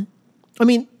online, I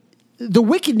mean, the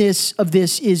wickedness of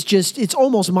this is just, it's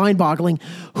almost mind-boggling,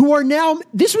 who are now,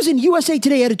 this was in USA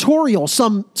Today editorial,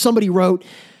 somebody wrote,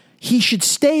 he should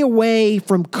stay away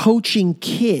from coaching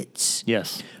kids.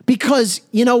 Yes. Because,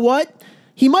 you know what?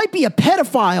 He might be a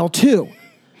pedophile, too.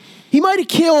 He might have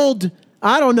killed,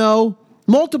 I don't know,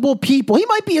 multiple people. He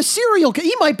might be a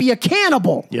he might be a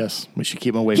cannibal. Yes, we should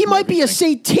keep him away He from might be a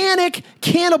satanic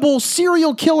cannibal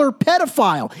serial killer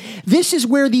pedophile. This is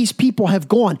where these people have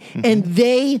gone, and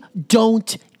they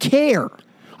don't care.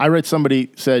 I read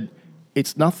somebody said,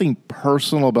 it's nothing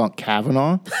personal about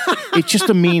Kavanaugh. It's just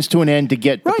a means to an end to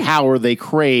get the power they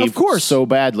crave Of course. so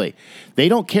badly. They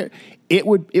don't care. It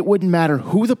wouldn't matter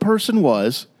who the person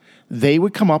was. They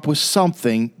would come up with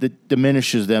something that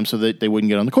diminishes them so that they wouldn't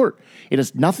get on the court. It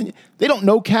has nothing. They don't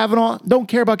know Kavanaugh, don't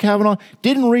care about Kavanaugh,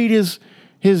 didn't read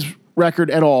his record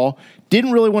at all,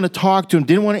 didn't really want to talk to him,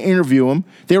 didn't want to interview him.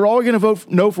 They were all going to vote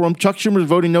no for him. Chuck Schumer was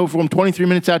voting no for him 23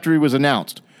 minutes after he was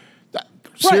announced.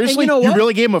 Seriously? You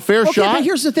really gave him a fair shot? But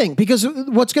here's the thing, because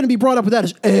what's going to be brought up with that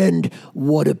is, and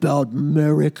what about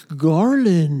Merrick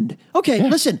Garland? Okay,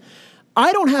 listen,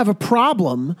 I don't have a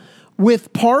problem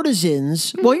with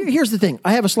partisans. Well, here's the thing.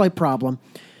 I have a slight problem.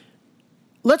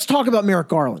 Let's talk about Merrick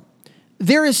Garland.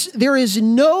 There is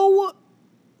no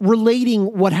relating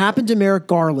what happened to Merrick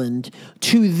Garland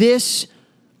to this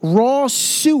raw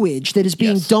sewage that is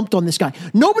being dumped on this guy.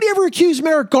 Nobody ever accused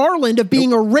Merrick Garland of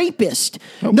being a rapist.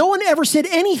 No one ever said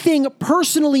anything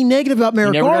personally negative about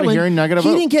Merrick Garland. Got a hearing,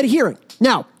 he didn't get a hearing.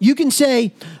 Now, you can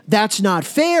say that's not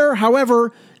fair.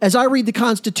 However, as I read the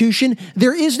Constitution,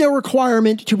 there is no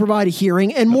requirement to provide a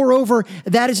hearing. And moreover,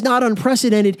 that is not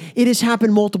unprecedented. It has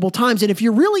happened multiple times. And if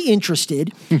you're really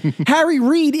interested, Harry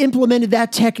Reid implemented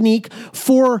that technique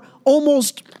for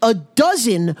almost a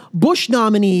dozen Bush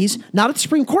nominees, not at the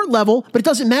Supreme Court level, but it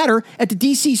doesn't matter, at the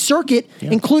D.C. Circuit,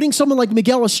 including someone like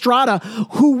Miguel Estrada,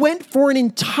 who went for an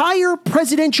entire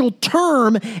presidential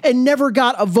term and never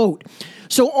got a vote.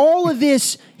 So all of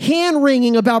this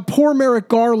hand-wringing about poor Merrick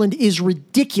Garland is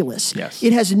ridiculous. Yes.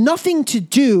 It has nothing to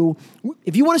do,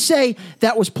 if you want to say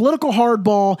that was political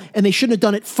hardball and they shouldn't have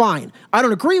done it, fine. I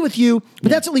don't agree with you,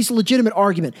 but that's at least a legitimate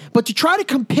argument. But to try to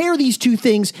compare these two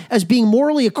things as being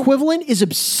morally equivalent is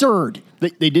absurd.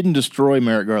 They didn't destroy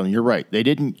Merrick Garland. You're right. They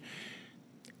didn't.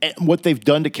 What they've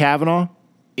done to Kavanaugh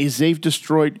is they've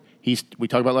destroyed, we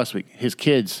talked about last week, his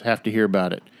kids have to hear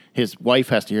about it. His wife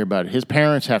has to hear about it. His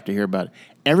parents have to hear about it.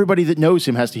 Everybody that knows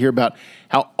him has to hear about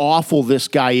how awful this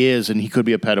guy is, and he could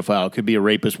be a pedophile, could be a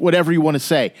rapist, whatever you want to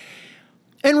say.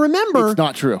 And remember, it's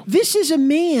not true. This is a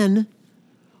man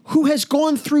who has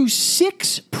gone through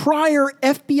 6 prior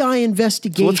FBI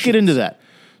investigations. So let's get into that.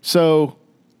 So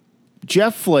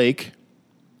Jeff Flake,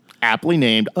 aptly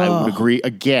named, I would agree,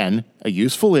 again, a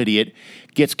useful idiot,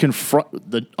 gets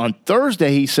confronted. On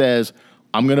Thursday, he says,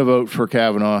 I'm going to vote for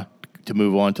Kavanaugh to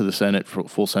move on to the Senate, for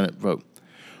full Senate vote.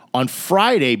 On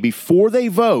Friday, before they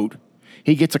vote,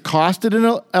 he gets accosted in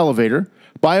an elevator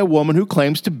by a woman who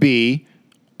claims to be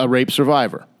a rape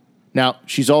survivor. Now,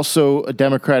 she's also a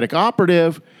Democratic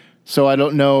operative, so I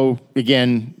don't know,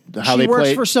 again, how they play. She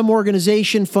works for some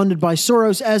organization funded by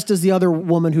Soros, as does the other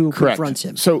woman who confronts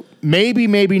him. So maybe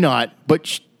not,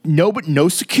 but no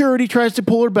security tries to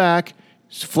pull her back.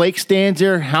 Flake stands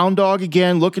there, hound dog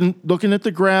again, looking at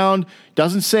the ground,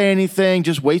 doesn't say anything,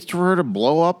 just waits for her to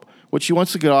blow up what she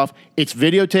wants to get off. It's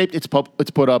videotaped. It's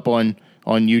put up on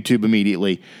YouTube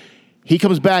immediately. He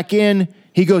comes back in.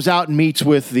 He goes out and meets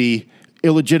with the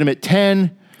illegitimate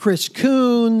 10. Chris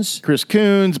Coons,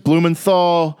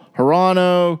 Blumenthal,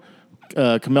 Hirano,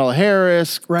 Kamala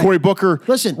Harris, Cory Booker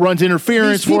runs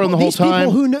interference for him the whole time.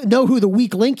 These people who know who the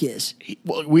weak link is.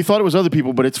 We thought it was other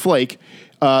people, but it's Flake.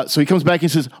 So he comes back and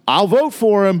says, I'll vote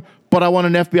for him, but I want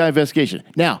an FBI investigation.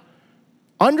 Now,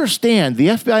 understand the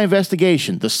FBI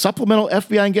investigation, the supplemental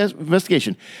FBI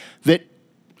investigation that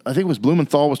I think it was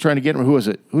Blumenthal was trying to get him, or who was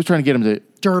it? Who was trying to get him to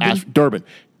Durbin.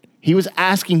 He was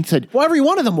asking, said... Well, every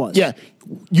one of them was. Yeah.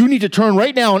 You need to turn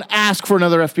right now and ask for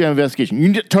another FBI investigation. You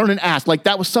need to turn and ask. Like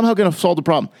that was somehow going to solve the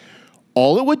problem.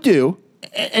 All it would do,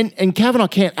 and Kavanaugh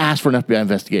can't ask for an FBI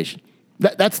investigation.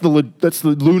 That's the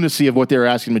lunacy of what they're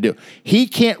asking him to do. He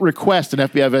can't request an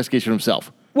FBI investigation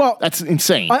himself. Well, that's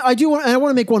insane. I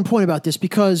want to make one point about this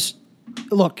because,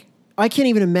 look, I can't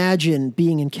even imagine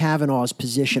being in Kavanaugh's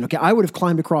position. Okay, I would have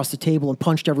climbed across the table and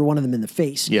punched every one of them in the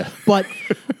face. Yeah. But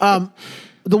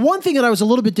the one thing that I was a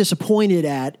little bit disappointed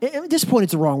at, disappointed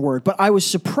is the wrong word, but I was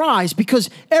surprised because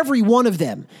every one of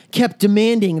them kept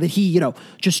demanding that he,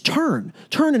 just turn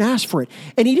and ask for it.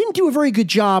 And he didn't do a very good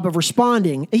job of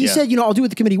responding. He said, I'll do what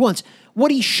the committee wants.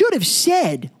 What he should have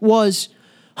said was,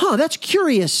 that's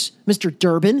curious, Mr.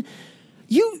 Durbin.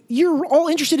 you're all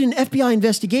interested in an FBI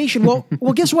investigation. Well,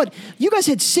 guess what? You guys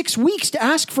had 6 weeks to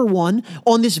ask for one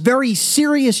on this very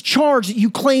serious charge that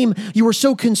you claim you were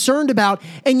so concerned about,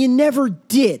 and you never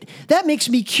did. That makes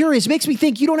me curious. It makes me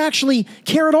think you don't actually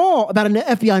care at all about an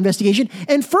FBI investigation.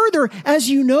 And further, as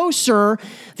you know, sir,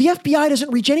 the FBI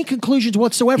doesn't reach any conclusions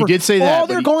whatsoever. He did say that. All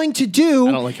they're going to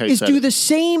do is do the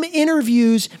same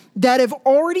interviews that have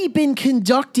already been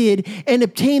conducted and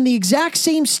obtain the exact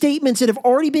same statements that have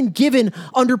already been given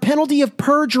under penalty of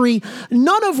perjury,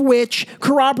 none of which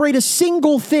corroborate a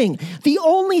single thing. The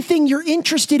only thing you're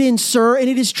interested in, sir, and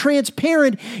it is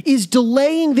transparent, is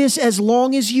delaying this as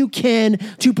long as you can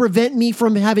to prevent me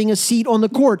from having a seat on the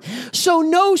court. So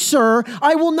no, sir,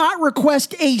 I will not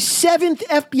request a 7th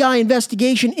FBI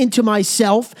investigation into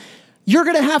myself. You're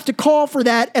going to have to call for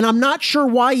that, and I'm not sure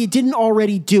why you didn't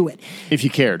already do it. If you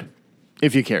cared.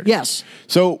 Yes.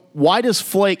 So why does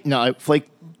Flake,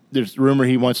 there's rumor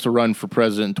he wants to run for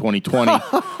president in 2020.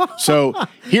 So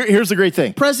here's the great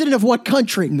thing. President of what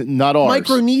country? Not ours.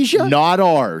 Micronesia? Not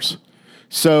ours.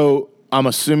 So I'm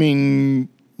assuming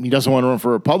he doesn't want to run for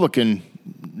a Republican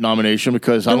nomination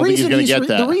because I don't think he's going to get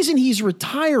that. The reason he's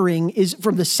retiring is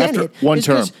from the Senate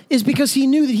term. is because he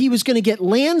knew that he was going to get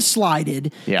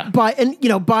landslided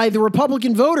by the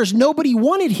Republican voters. Nobody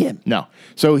wanted him. No.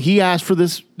 So he asked for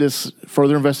this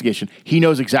further investigation. He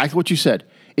knows exactly what you said.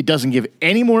 It doesn't give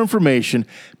any more information,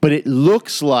 but it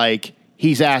looks like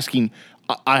he's asking,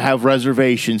 I have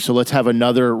reservations, so let's have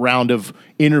another round of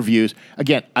interviews.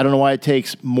 Again, I don't know why it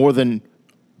takes more than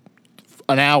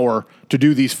an hour to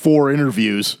do these 4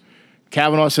 interviews.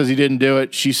 Kavanaugh says he didn't do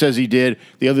it. She says he did.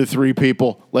 The other 3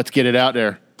 people, let's get it out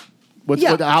there.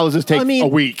 How does this take a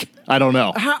week? I don't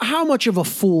know. How much of a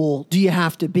fool do you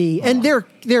have to be? And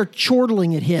they're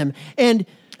chortling at him. And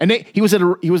he was at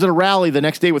a rally the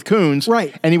next day with Coons,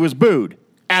 right? And he was booed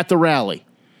at the rally.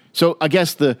 So I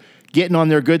guess the getting on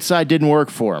their good side didn't work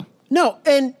for him. No,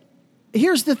 and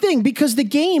here's the thing, because the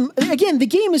game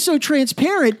is so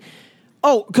transparent.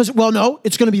 Oh, because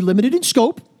it's going to be limited in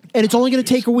scope, and it's only going to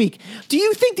take a week. Do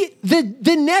you think that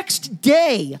the next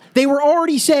day they were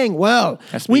already saying, "Well,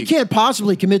 we can't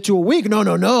possibly commit to a week"?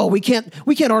 No, we can't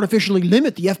artificially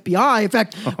limit the FBI. In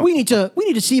fact, we need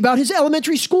to see about his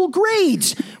elementary school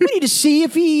grades. We need to see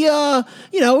if he,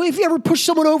 if he ever pushed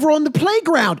someone over on the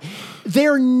playground.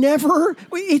 They're never.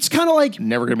 It's kind of like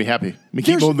never going to be happy.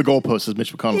 Keep moving the goalposts, as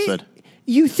Mitch McConnell said.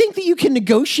 You think that you can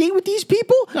negotiate with these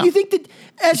people? No. You think that,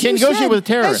 as you negotiate with a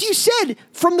terrorist. As you said,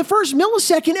 from the first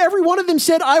millisecond, every one of them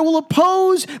said, I will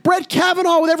oppose Brett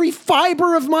Kavanaugh with every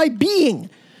fiber of my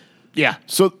being. Yeah.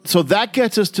 So that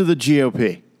gets us to the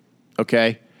GOP.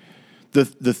 Okay? The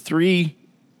 3,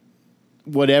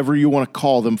 whatever you want to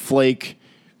call them, Flake,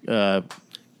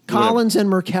 Collins and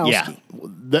Murkowski. Yeah.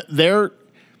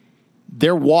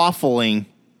 They're waffling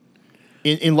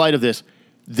in light of this.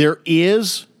 There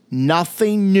is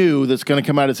nothing new that's going to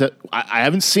come out. I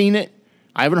haven't seen it.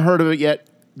 I haven't heard of it yet.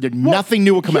 Nothing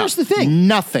new will come out. Here's the thing.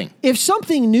 Nothing. If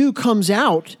something new comes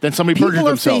out, then somebody perjured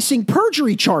themselves. People are facing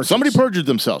perjury charges. Somebody perjured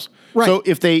themselves. Right. So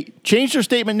if they change their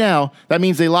statement now, that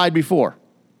means they lied before.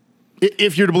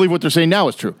 If you're to believe what they're saying now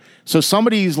is true. So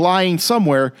somebody's lying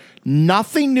somewhere.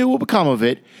 Nothing new will become of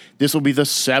it. This will be the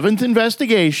 7th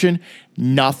investigation.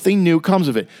 Nothing new comes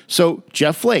of it. So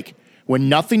Jeff Flake, when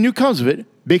nothing new comes of it,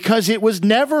 because it was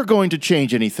never going to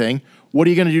change anything, what are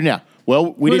you going to do now?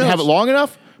 Well, we didn't have it long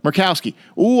enough. Murkowski.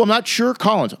 Ooh, I'm not sure.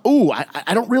 Collins. Ooh,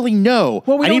 I don't really know.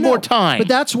 Well, I need more time. But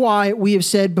that's why we have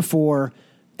said before,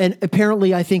 and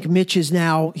apparently I think Mitch is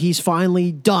now, he's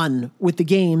finally done with the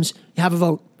games. Have a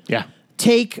vote. Yeah.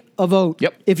 Take a vote.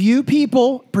 Yep. If you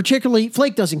people, particularly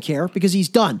Flake doesn't care because he's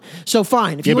done. So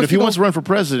fine. But if he wants to run for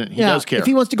president, he does care. If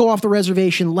he wants to go off the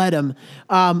reservation, let him.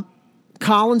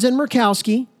 Collins and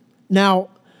Murkowski. Now,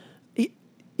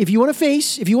 if you want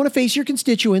to face your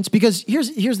constituents, because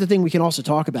here's the thing we can also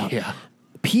talk about. Yeah.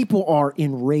 People are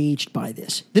enraged by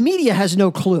this. The media has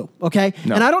no clue, okay?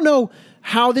 No. And I don't know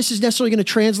how this is necessarily going to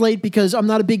translate because I'm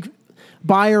not a big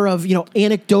buyer of,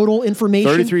 anecdotal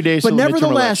information. 33 days but till the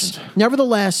midterm elections.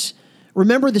 Nevertheless,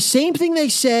 remember the same thing they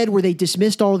said where they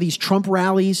dismissed all of these Trump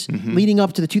rallies leading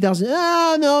up to the 2000.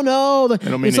 No. They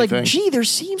don't mean it's like, anything. there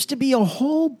seems to be a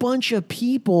whole bunch of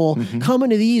people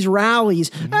coming to these rallies.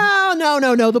 Oh,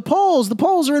 no. The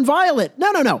polls are inviolate.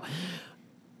 No.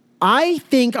 I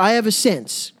think I have a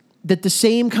sense that the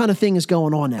same kind of thing is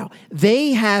going on now.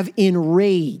 They have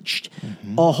enraged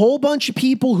a whole bunch of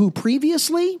people who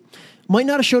previously might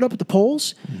not have showed up at the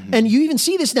polls. And you even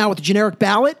see this now with the generic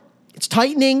ballot. It's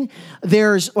tightening.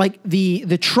 There's like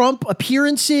the Trump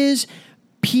appearances.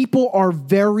 people are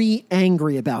very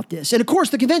angry about this. And of course,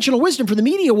 the conventional wisdom for the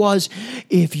media was,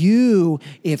 if you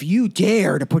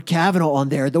dare to put Kavanaugh on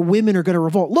there, the women are going to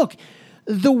revolt. Look,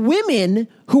 the women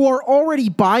who are already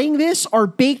buying this are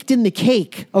baked in the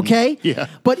cake, okay? Yeah.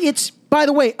 But by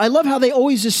the way, I love how they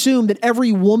always assume that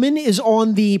every woman is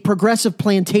on the progressive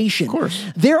plantation. Of course.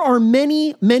 There are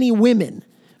many, many women,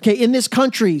 okay, in this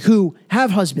country who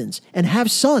have husbands and have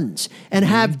sons and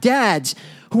have dads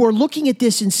who are looking at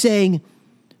this and saying,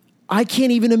 I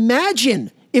can't even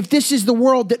imagine if this is the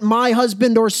world that my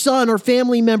husband or son or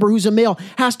family member who's a male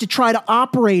has to try to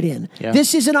operate in. Yeah.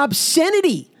 This is an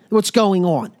obscenity, what's going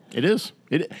on. It is.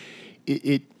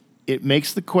 It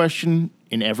makes the question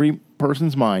in every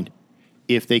person's mind,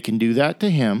 if they can do that to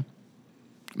him,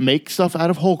 make stuff out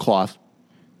of whole cloth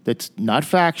that's not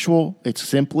factual, it's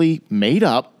simply made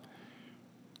up,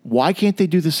 why can't they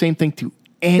do the same thing to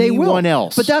anyone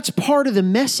else? But that's part of the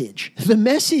message. The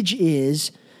message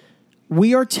is,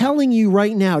 we are telling you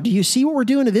right now, do you see what we're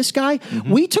doing to this guy?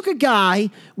 Mm-hmm. We took a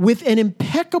guy with an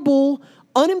impeccable,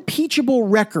 unimpeachable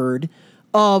record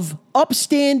of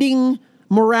upstanding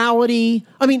morality.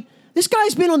 I mean, this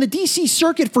guy's been on the D.C.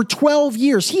 circuit for 12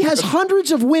 years. He has hundreds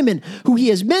of women who he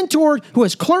has mentored, who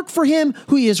has clerked for him,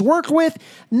 who he has worked with.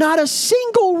 Not a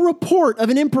single report of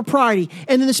an impropriety.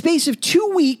 And in the space of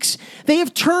 2 weeks, they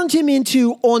have turned him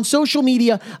into, on social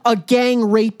media, a gang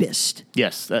rapist.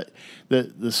 Yes, the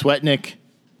Sweatnik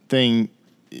thing,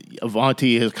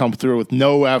 Avanti has come through with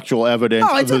no actual evidence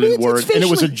other than words, and it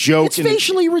was a joke. It's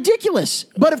facially ridiculous.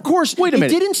 But of course, it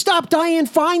didn't stop Dianne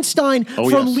Feinstein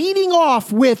from leading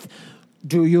off with,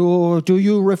 do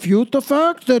you refute the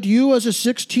fact that you as a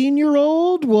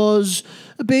 16-year-old was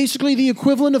basically the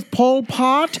equivalent of Pol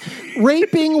Pot,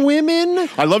 raping women?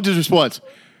 I loved his response.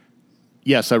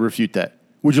 Yes, I refute that.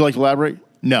 Would you like to elaborate?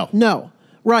 No.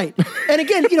 Right. And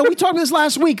again, we talked about this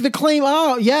last week, the claim,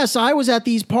 oh, yes, I was at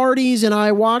these parties and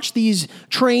I watched these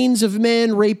trains of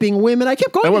men raping women. I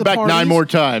kept going to the parties. I went back 9 more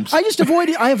times.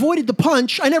 I avoided the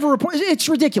punch. I never reported. It's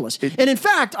ridiculous. And in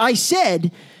fact, I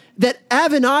said that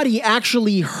Avenatti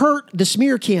actually hurt the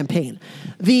smear campaign.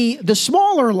 The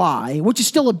smaller lie, which is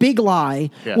still a big lie,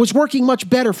 was working much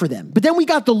better for them. But then we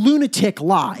got the lunatic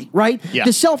lie, right? Yeah.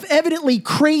 The self-evidently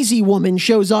crazy woman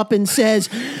shows up and says,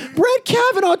 Brett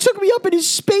Kavanaugh took me up in his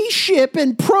spaceship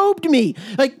and probed me.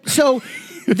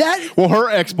 Well,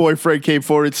 her ex-boyfriend came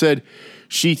forward and said,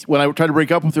 when I tried to break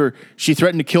up with her, she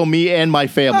threatened to kill me and my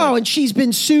family. Oh, and she's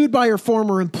been sued by her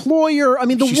former employer. I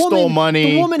mean, she stole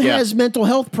money. The woman has mental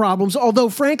health problems, although,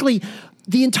 frankly,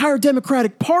 the entire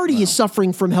Democratic Party is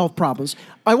suffering from health problems.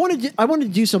 I wanted to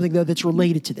do something, though, that's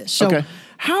related to this. So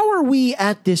how are we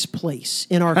at this place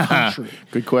in our country?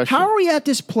 Good question. How are we at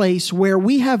this place where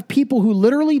we have people who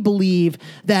literally believe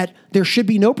that there should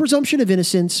be no presumption of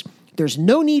innocence, there's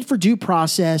no need for due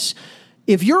process?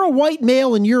 If you're a white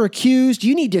male and you're accused,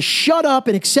 you need to shut up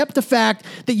and accept the fact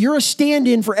that you're a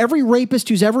stand-in for every rapist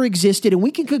who's ever existed, and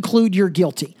we can conclude you're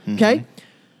guilty, okay? Mm-hmm.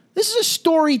 This is a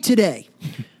story today.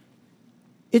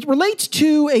 It relates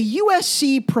to a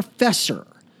USC professor.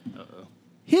 Uh-oh.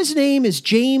 His name is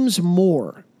James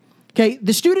Moore. Okay,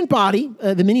 the student body,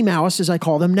 the Minnie Mouse, as I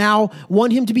call them, now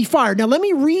want him to be fired. Now, let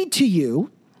me read to you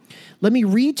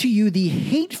the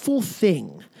hateful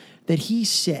thing that he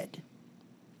said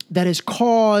that has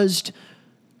caused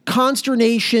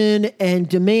consternation and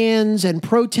demands and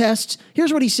protests.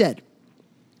 Here's what he said.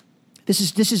 This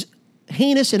is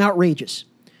heinous and outrageous.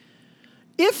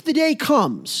 If the day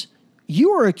comes,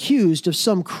 you are accused of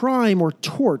some crime or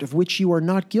tort of which you are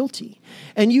not guilty,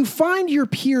 and you find your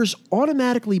peers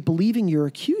automatically believing your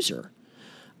accuser,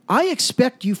 I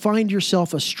expect you find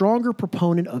yourself a stronger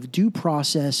proponent of due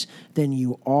process than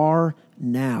you are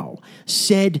now,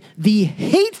 said the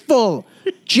hateful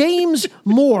James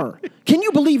Moore. Can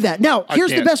you believe that? Now,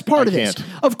 here's the best part of this.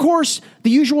 Of course, the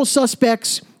usual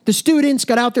suspects, the students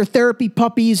got out their therapy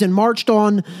puppies and marched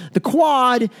on the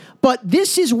quad, but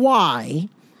this is why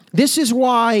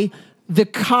the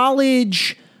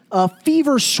college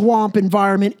fever swamp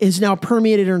environment is now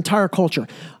permeated our entire culture.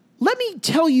 Let me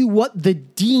tell you what the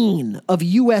dean of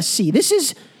USC, this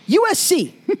is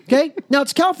USC, okay? Now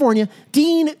it's California.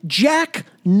 Dean Jack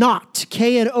Knott,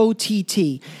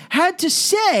 Knott, had to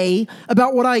say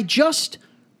about what I just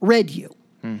read you.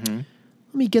 Mm-hmm.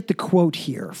 Let me get the quote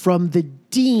here from the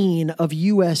dean of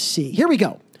USC. Here we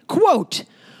go. Quote,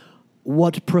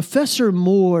 what Professor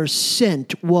Moore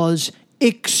sent was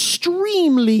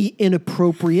extremely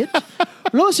inappropriate,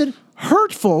 listen,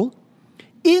 hurtful,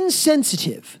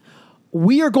 insensitive.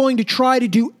 We are going to try to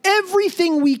do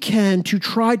everything we can to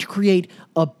try to create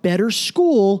a better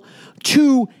school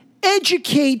to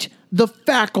educate the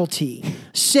faculty,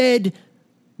 said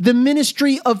the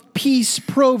Ministry of Peace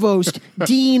provost,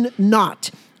 Dean Knott.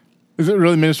 Is it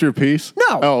really Ministry of Peace?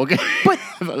 No. Oh, okay. But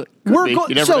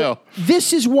You never know.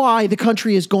 this is why the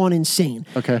country has gone insane.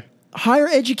 Okay. Higher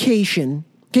education.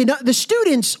 Okay, now the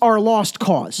students are a lost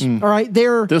cause. All right,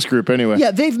 they're This group, anyway.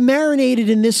 Yeah, they've marinated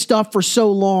in this stuff for so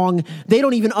long, they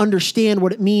don't even understand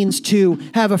what it means to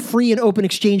have a free and open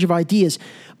exchange of ideas.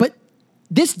 But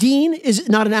this dean is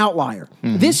not an outlier.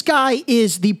 This guy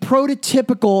is the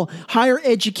prototypical higher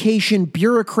education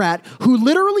bureaucrat who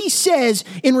literally says,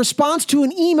 in response to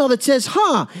an email that says,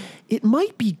 it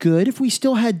might be good if we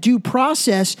still had due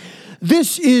process.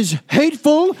 This is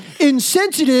hateful,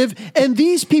 insensitive, and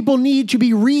these people need to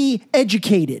be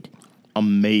re-educated.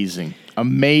 Amazing.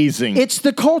 Amazing. It's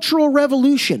the Cultural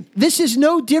Revolution. This is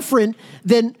no different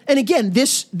than, and again,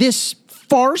 this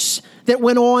farce that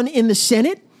went on in the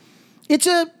Senate, it's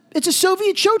a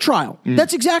Soviet show trial.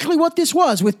 That's exactly what this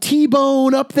was, with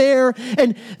T-Bone up there.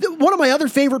 And one of my other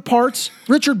favorite parts,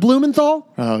 Richard Blumenthal.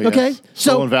 Oh, yes. Okay?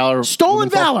 Stolen Valor. Stolen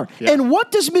Valor. Yeah. And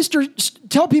what does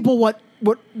tell people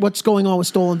what's going on with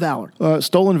Stolen Valor?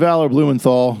 Stolen Valor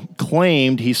Blumenthal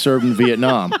claimed he served in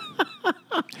Vietnam.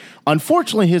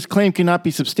 Unfortunately, his claim cannot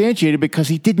be substantiated because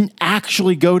he didn't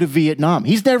actually go to Vietnam.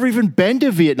 He's never even been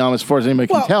to Vietnam, as far as anybody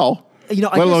can tell.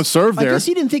 Let alone serve there. I guess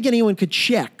he didn't think anyone could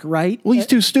check, right? Well, he's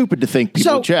too stupid to think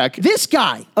people check. This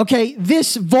guy, okay,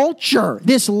 this vulture,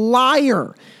 this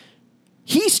liar,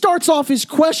 he starts off his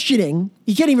questioning.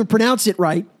 He can't even pronounce it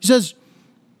right. He says,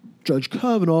 Judge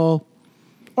Kavanaugh,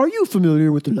 are you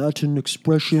familiar with the Latin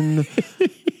expression,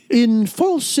 in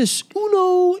falsis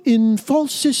uno, in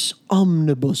falsis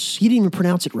omnibus? He didn't even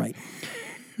pronounce it right.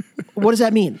 What does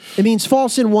that mean? It means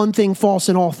false in one thing, false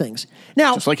in all things.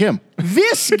 Now, just like him.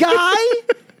 This guy,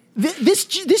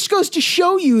 this goes to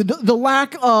show you the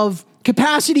lack of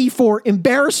capacity for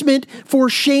embarrassment, for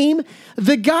shame.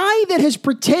 The guy that has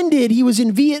pretended he was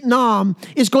in Vietnam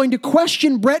is going to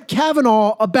question Brett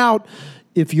Kavanaugh about,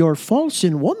 if you're false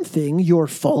in one thing, you're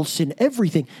false in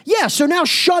everything. Yeah, so now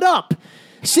shut up.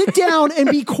 Sit down and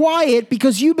be quiet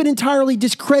because you've been entirely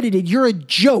discredited. You're a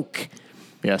joke.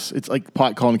 Yes, it's like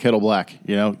pot calling kettle black.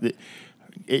 You know,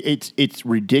 it's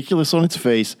ridiculous on its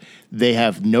face. They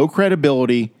have no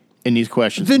credibility in these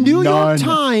questions. The New York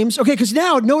Times, okay, because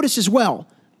now notice as well,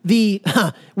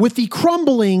 with the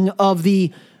crumbling of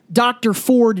the Dr.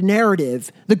 Ford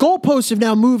narrative, the goalposts have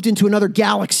now moved into another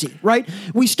galaxy, right?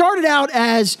 We started out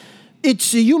as,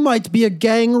 you might be a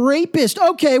gang rapist.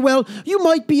 Okay, well, you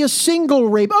might be a single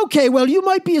rape. Okay, well, you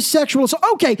might be a sexual.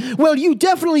 Okay, well, you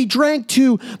definitely drank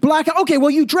to blackout. Okay, well,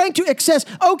 you drank to excess.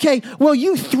 Okay, well,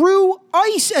 you threw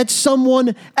ice at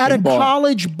someone at a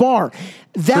college bar.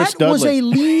 That was a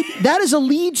lead. That is a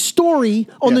lead story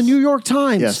on the New York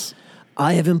Times. Yes.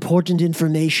 I have important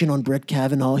information on Brett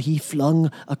Kavanaugh. He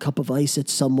flung a cup of ice at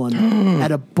someone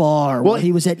at a bar while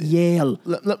he was at Yale.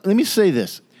 Let me say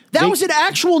this. That was an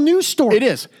actual news story. It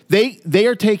is. They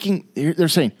are taking, they're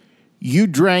saying, you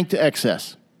drank to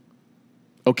excess.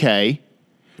 Okay.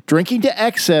 Drinking to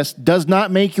excess does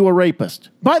not make you a rapist.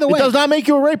 By the way, it does not make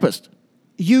you a rapist.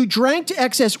 You drank to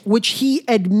excess, which he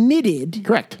admitted.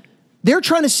 Correct. They're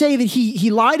trying to say that he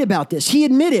lied about this. He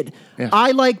admitted, yes.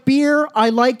 I like beer,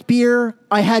 I liked beer,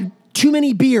 I had too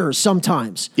many beers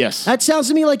sometimes. Yes. That sounds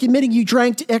to me like admitting you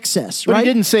drank to excess, but right?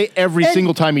 He didn't say every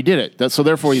single time he did it. So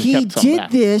therefore he kept something back.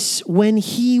 He did this when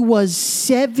he was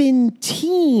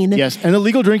 17. Yes, and the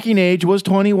legal drinking age was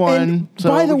 21. And so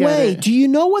by the way, do you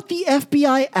know what the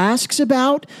FBI asks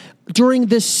about during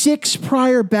the 6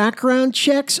 prior background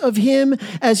checks of him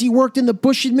as he worked in the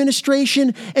Bush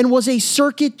administration and was a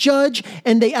circuit judge?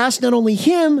 And they asked not only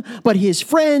him, but his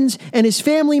friends and his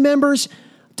family members,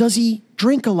 does he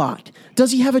drink a lot?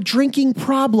 Does he have a drinking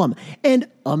problem? And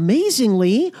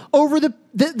amazingly, over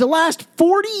the last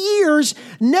 40 years,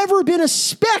 never been a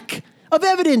speck of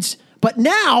evidence. But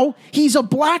now he's a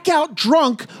blackout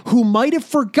drunk who might have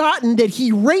forgotten that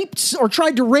he raped or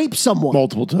tried to rape someone.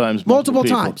 Multiple times. Multiple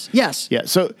times, yes. Yeah,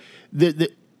 so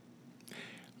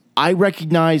I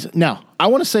recognize, now, I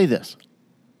want to say this.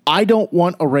 I don't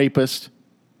want a rapist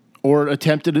or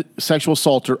attempted sexual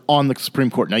assaulter on the Supreme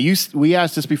Court. Now, we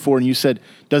asked this before, and you said,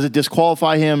 does it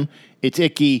disqualify him? It's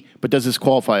icky, but does this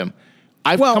qualify him?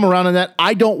 I've come around on that.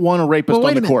 I don't want a rapist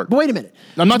on the court. But wait a minute.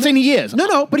 I'm not saying he is.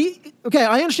 No, but okay,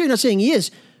 I understand you're not saying he is.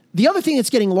 The other thing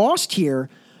that's getting lost here,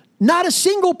 not a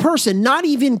single person, not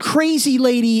even crazy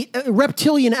lady,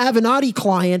 reptilian Avenatti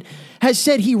client, has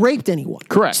said he raped anyone.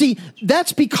 Correct. See,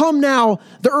 that's become now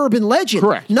the urban legend.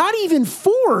 Correct. Not even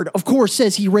Ford, of course,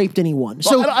 says he raped anyone.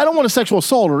 Well, I don't want a sexual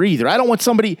assaulter either. I don't want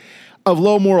somebody of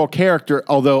low moral character,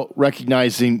 although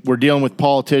recognizing we're dealing with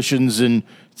politicians and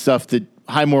stuff that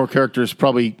high moral character is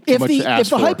probably too much to ask if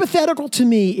the for. hypothetical to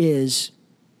me is,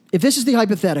 if this is the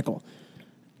hypothetical,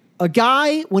 a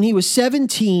guy when he was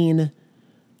 17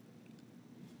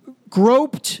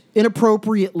 groped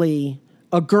inappropriately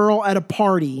a girl at a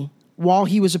party while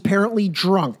he was apparently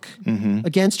drunk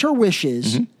against her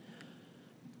wishes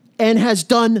and has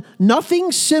done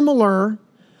nothing similar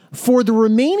for the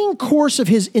remaining course of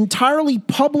his entirely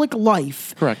public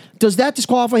life. Correct. Does that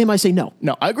disqualify him? I say no.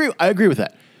 No, I agree with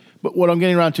that. But what I'm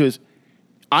getting around to is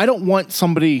I don't want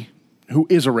somebody who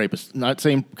is a rapist, not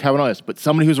saying Kavanaugh is, but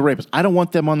somebody who's a rapist. I don't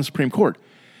want them on the Supreme Court.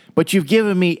 But you've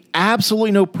given me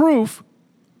absolutely no proof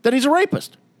that he's a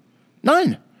rapist.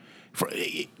 None. For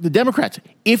the Democrats,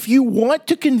 if you want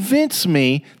to convince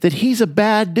me that he's a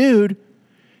bad dude,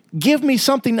 give me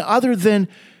something other than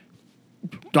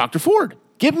Dr. Ford.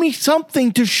 Give me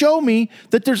something to show me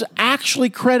that there's actually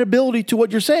credibility to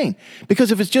what you're saying.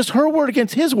 Because if it's just her word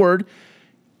against his word,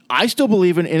 I still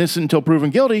believe in innocent until proven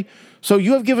guilty. So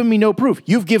you have given me no proof.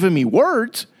 You've given me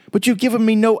words, but you've given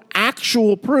me no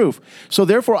actual proof. So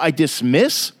therefore, I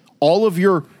dismiss all of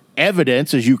your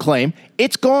evidence, as you claim.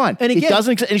 It's gone. And again, it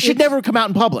doesn't. And it should never come out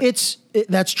in public.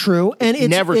 That's true, and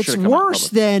it's worse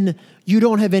than you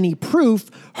don't have any proof.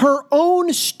 Her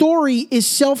own story is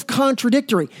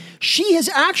self-contradictory. She has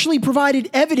actually provided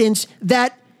evidence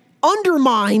that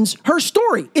undermines her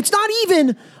story. It's not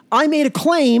even I made a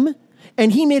claim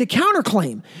and he made a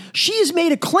counterclaim. She has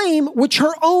made a claim which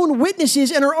her own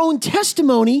witnesses and her own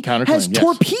testimony has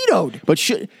torpedoed. But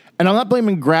and I'm not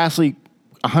blaming Grassley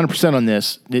 100% on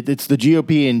this. It's the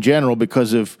GOP in general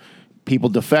because of people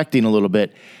defecting a little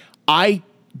bit.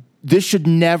 This should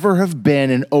never have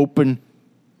been an open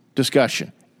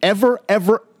discussion. Ever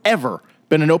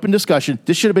been an open discussion.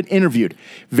 This should have been interviewed.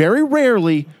 Very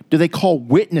rarely do they call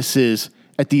witnesses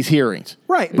at these hearings.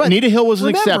 Right. But Anita Hill was an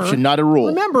exception, not a rule.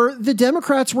 Remember, the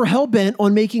Democrats were hell-bent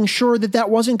on making sure that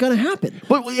wasn't going to happen.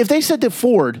 But if they said to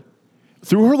Ford,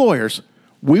 through her lawyers,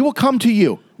 we will come to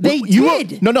you. They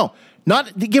did. No.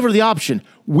 Not to give her the option.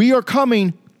 We are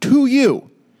coming to you.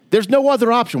 There's no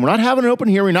other option. We're not having an open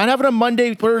hearing, not having a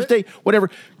Monday, Thursday, whatever.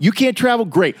 You can't travel?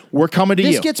 Great. We're coming to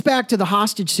you. This gets back to the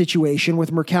hostage situation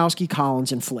with Murkowski,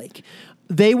 Collins, and Flake.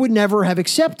 They would never have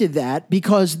accepted that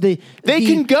because they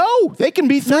can go. They can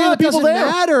be three of the people there. It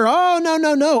doesn't matter. Oh,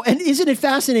 no. And isn't it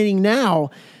fascinating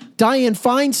now? Dianne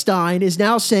Feinstein is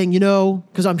now saying,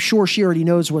 because I'm sure she already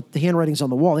knows what the handwriting's on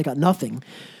the wall. They got nothing.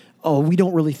 Oh, we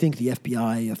don't really think the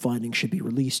FBI findings should be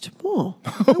released. Oh,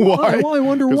 why? I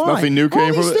wonder why. Nothing new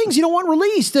came from it. All these things you don't want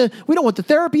released. We don't want the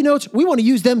therapy notes. We want to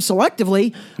use them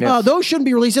selectively. Yes. Those shouldn't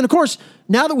be released. And of course,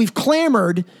 now that we've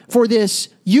clamored for this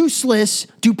useless,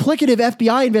 duplicative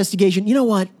FBI investigation, you know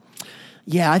what?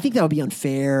 Yeah, I think that would be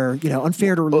unfair.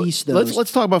 Unfair to release those.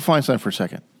 Let's talk about Feinstein for a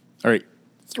second. All right,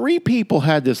 3 people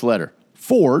had this letter: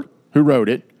 Ford, who wrote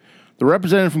it, the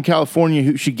representative from California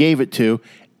who she gave it to,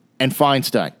 and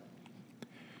Feinstein.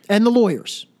 And the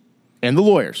lawyers.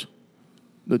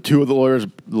 The 2 of the lawyers,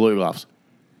 the lawyer office.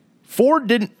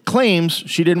 Ford claims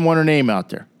she didn't want her name out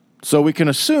there. So we can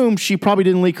assume she probably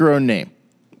didn't leak her own name.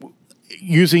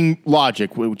 Using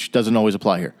logic, which doesn't always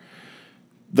apply here.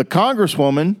 The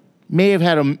congresswoman may have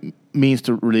had a means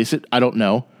to release it. I don't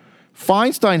know.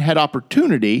 Feinstein had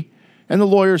opportunity, and the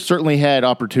lawyers certainly had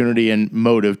opportunity and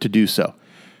motive to do so.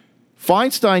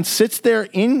 Feinstein sits there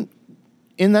in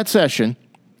that session,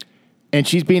 and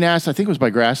she's being asked, I think it was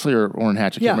by Grassley or Orrin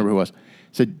Hatch, I can't remember who it was,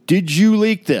 said, did you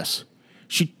leak this?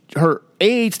 Her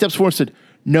aide steps forward and said,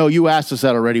 no, you asked us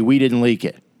that already. We didn't leak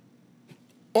it.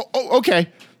 Oh, okay.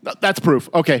 That's proof.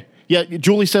 Okay. Yeah,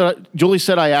 Julie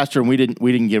said I asked her and we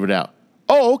didn't give it out.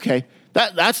 Oh, okay.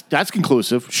 That's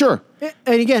conclusive. Sure.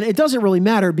 And again, it doesn't really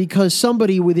matter because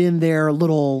somebody within their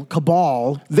little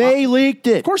cabal... They leaked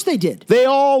it. Of course they did. They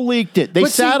all leaked it. They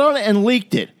sat on it and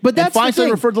leaked it. But that's and Feinstein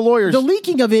referred to lawyers. The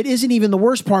leaking of it isn't even the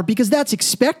worst part because that's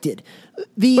expected.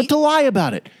 But to lie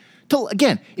about it.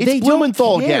 Again, it's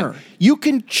Blumenthal again. You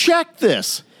can check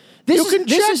this. This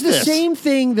is the same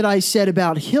thing that I said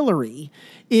about Hillary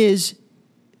is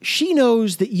she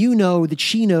knows that you know that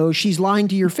she knows she's lying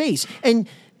to your face. And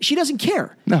she doesn't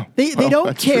care. No. They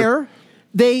don't care.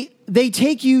 True. They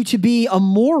take you to be a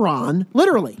moron,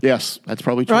 literally. Yes, that's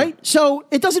probably true. Right? So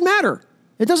it doesn't matter.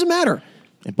 It doesn't matter.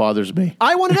 It bothers me.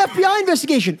 I want an FBI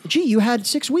investigation. Gee, you had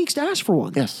 6 weeks to ask for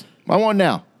one. Yes. I want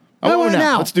now. I want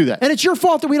now. Let's do that. And it's your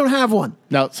fault that we don't have one.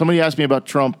 Now, somebody asked me about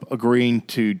Trump agreeing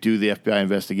to do the FBI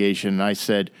investigation, and I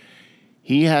said,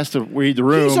 He has to read the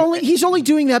room. He's only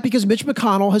doing that because Mitch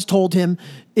McConnell has told him,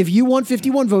 if you want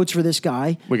 51 votes for this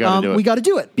guy, we got to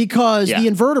do it because the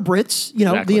invertebrates,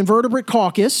 the invertebrate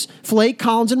caucus, Flake,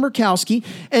 Collins, and Murkowski,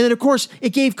 and then of course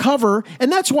it gave cover,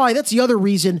 and that's the other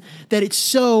reason that it's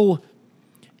so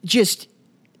just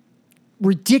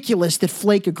ridiculous that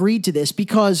Flake agreed to this,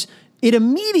 because it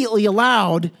immediately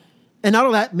allowed, and not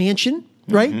only that, Manchin,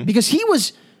 right? Because he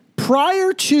was,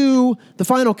 prior to the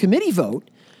final committee vote,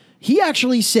 he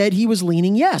actually said he was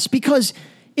leaning yes, because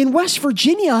in West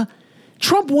Virginia,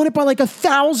 Trump won it by like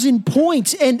 1,000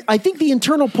 points. And I think the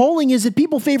internal polling is that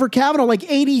people favor Kavanaugh like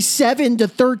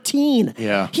 87-13.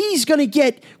 Yeah. He's going to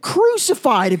get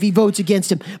crucified if he votes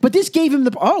against him. But this gave him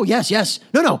yes.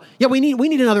 No. Yeah, we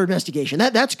need another investigation.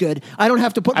 That's good. I don't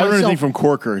have to put myself. I don't know anything from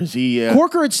Corker. Is he?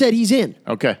 Corker had said he's in.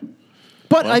 Okay.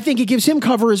 But I think it gives him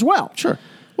cover as well. Sure.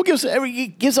 Well,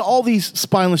 it gives all these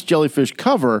spineless jellyfish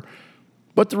cover.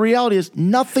 But the reality is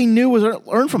nothing new was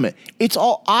earned from it. It's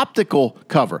all optical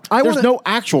cover. There's no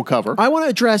actual cover. I want to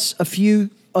address a few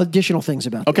additional things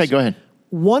about this. Okay, go ahead.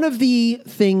 One of the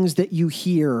things that you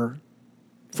hear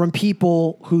from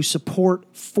people who support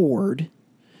Ford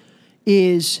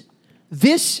is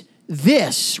this,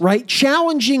 right?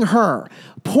 Challenging her,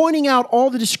 pointing out all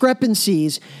the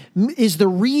discrepancies is the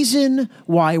reason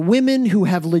why women who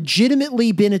have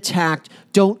legitimately been attacked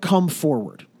don't come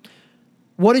forward.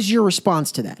 What is your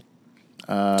response to that?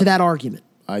 To that argument?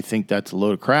 I think that's a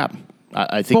load of crap.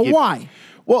 I think. But why?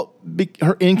 Well,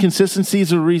 her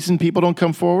inconsistencies are the reason people don't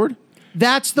come forward.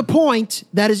 That's the point.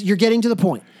 You're getting to the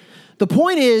point. The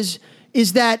point is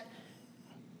that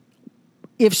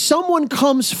if someone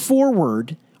comes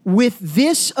forward with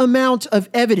this amount of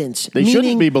evidence, they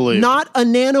shouldn't be believed. Not a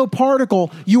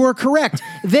nanoparticle, you are correct.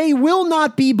 They will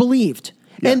not be believed.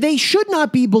 Yeah. And they should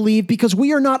not be believed because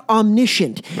we are not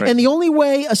omniscient. Right. And the only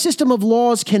way a system of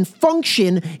laws can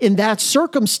function in that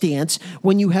circumstance,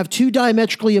 when you have two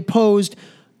diametrically opposed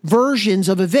versions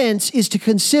of events, is to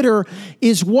consider,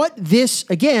 is what this,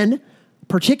 again,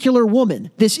 particular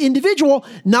woman, this individual,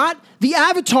 not the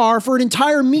avatar for an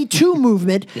entire Me Too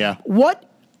movement, what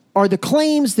are the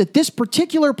claims that this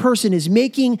particular person is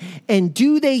making, and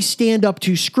do they stand up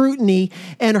to scrutiny?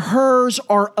 And hers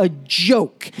are a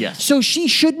joke. Yes. So she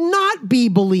should not be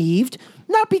believed,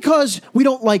 not because we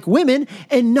don't like women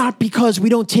and not because we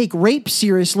don't take rape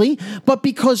seriously, but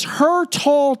because her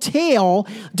tall tale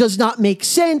does not make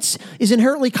sense, is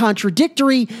inherently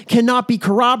contradictory, cannot be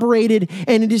corroborated,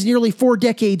 and it is nearly 4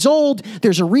 decades old.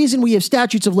 There's a reason we have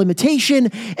statutes of limitation,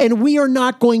 and we are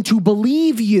not going to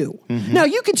believe you. Mm-hmm. Now,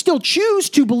 you can still choose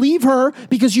to believe her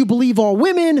because you believe all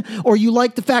women, or you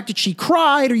like the fact that she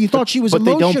cried, or you thought she was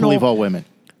emotional. But they don't believe all women.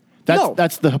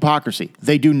 That's the hypocrisy.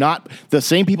 They do not. The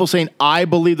same people saying, I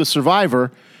believe the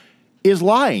survivor, is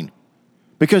lying.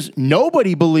 Because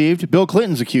nobody believed Bill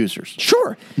Clinton's accusers.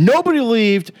 Sure. Nobody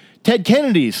believed Ted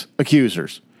Kennedy's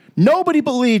accusers. Nobody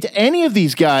believed any of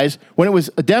these guys when it was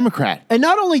a Democrat. And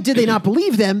not only did they not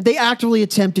believe them, they actively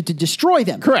attempted to destroy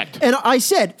them. Correct. And I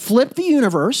said, flip the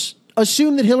universe,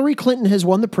 assume that Hillary Clinton has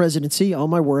won the presidency. Oh,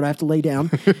 my word, I have to lay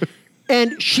down.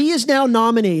 And she is now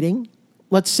nominating,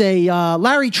 let's say,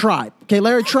 Larry Tribe. Okay,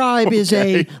 Larry Tribe is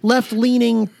a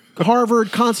left-leaning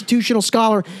Harvard constitutional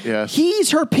scholar. Yes.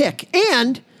 He's her pick.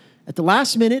 And at the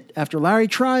last minute, after Larry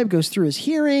Tribe goes through his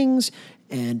hearings,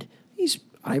 and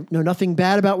I know nothing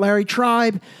bad about Larry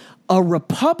Tribe, a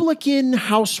Republican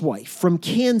housewife from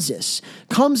Kansas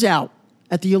comes out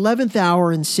at the 11th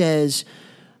hour and says,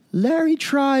 Larry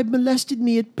Tribe molested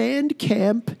me at band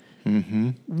camp. Mm-hmm.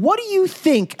 What do you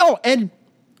think? Oh, and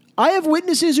I have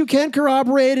witnesses who can't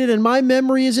corroborate it, and my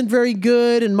memory isn't very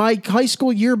good, and my high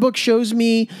school yearbook shows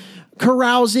me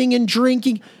carousing and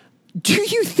drinking. Do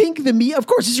you think the media, of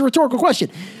course, this is a rhetorical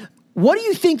question, what do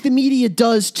you think the media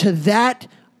does to that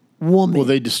woman? Well,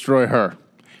 they destroy her.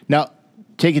 Now,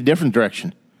 take a different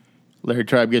direction. Larry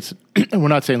Tribe gets, and we're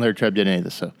not saying Larry Tribe did any of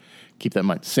this, so keep that in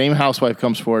mind. Same housewife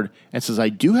comes forward and says, I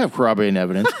do have corroborating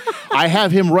evidence. I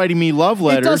have him writing me love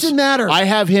letters. It doesn't matter. I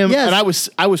have him, yes. And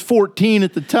I was 14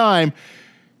 at the time.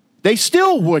 They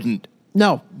still wouldn't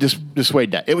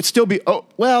dissuade that. It would still be, oh,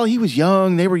 well, he was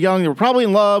young. They were probably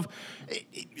in love.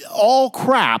 All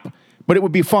crap, but it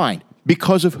would be fine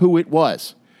because of who it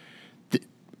was.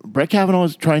 Brett Kavanaugh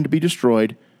is trying to be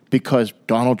destroyed because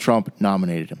Donald Trump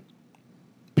nominated him.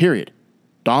 Period.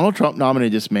 Donald Trump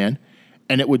nominated this man,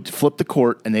 and it would flip the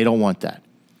court, and they don't want that.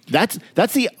 That's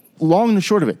the long and the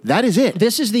short of it. That is it.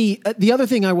 This is the other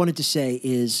thing I wanted to say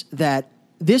is that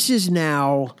this is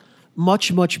now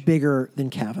much, much bigger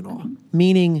than Kavanaugh.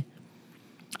 Meaning,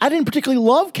 I didn't particularly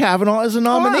love Kavanaugh as a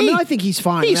nominee. I think he's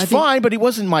fine. He's fine, but he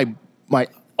wasn't my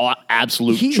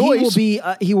absolute choice.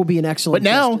 He will be an excellent But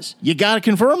now justice. you got to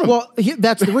confirm him. Well,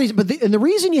 that's the reason. And the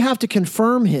reason you have to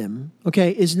confirm him,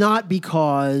 okay, is not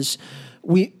because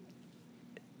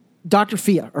Dr.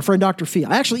 Fia, our friend Dr. Fia,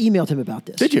 I actually emailed him about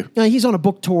this. Did you? He's on a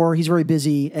book tour. He's very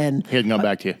busy. And he hasn't gone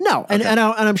back to you? No. And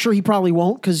I'm sure he probably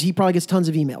won't because he probably gets tons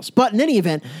of emails. But in any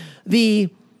event, the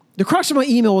crux of my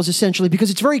email is essentially because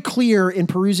it's very clear in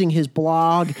perusing his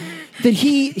blog that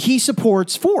he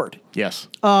supports Ford. Yes.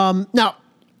 Now,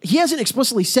 he hasn't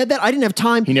explicitly said that. I didn't have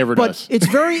time. He never does. But it's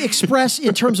very express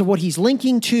in terms of what he's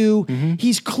linking to. Mm-hmm.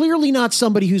 He's clearly not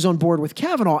somebody who's on board with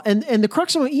Kavanaugh. And the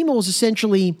crux of my email is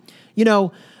essentially,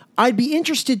 I'd be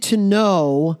interested to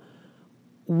know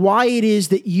why it is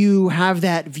that you have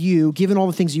that view, given all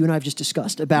the things you and I have just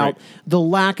discussed about the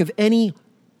lack of any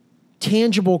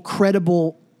tangible,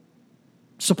 credible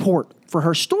support for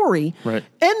her story, and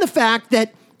the fact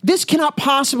that this cannot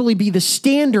possibly be the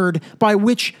standard by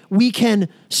which we can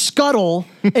scuttle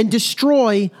and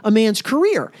destroy a man's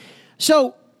career.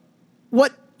 So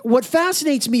what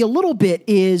fascinates me a little bit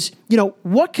is,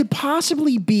 what could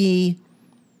possibly be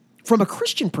from a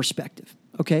Christian perspective,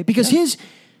 okay? Because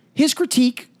his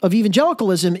critique of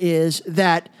evangelicalism is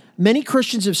that many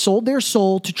Christians have sold their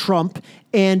soul to Trump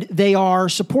and they are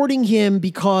supporting him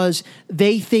because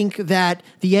they think that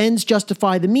the ends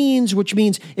justify the means, which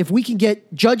means if we can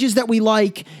get judges that we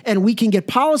like and we can get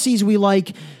policies we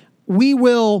like, we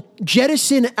will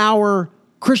jettison our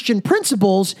Christian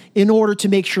principles in order to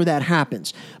make sure that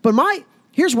happens. But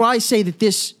here's why I say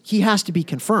that he has to be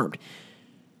confirmed.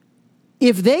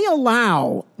 If they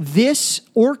allow this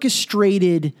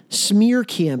orchestrated smear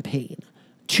campaign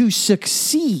to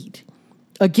succeed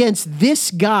against this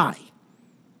guy,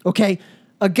 okay,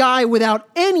 a guy without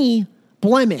any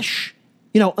blemish,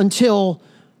 until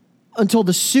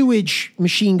the sewage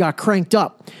machine got cranked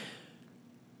up,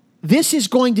 this is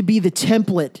going to be the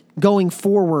template going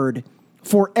forward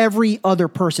for every other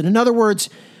person. In other words,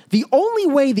 the only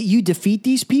way that you defeat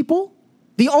these people,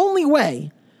 the only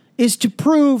way is to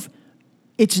prove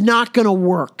it's not going to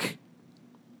work.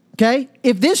 Okay?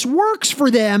 If this works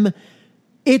for them,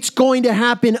 it's going to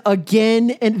happen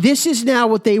again. And this is now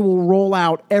what they will roll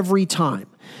out every time.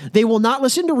 They will not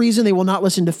listen to reason. They will not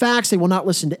listen to facts. They will not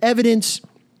listen to evidence.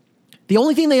 The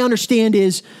only thing they understand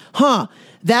is,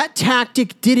 that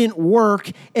tactic didn't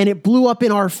work and it blew up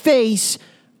in our face.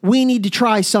 We need to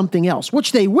try something else,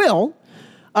 which they will.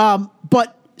 So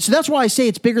that's why I say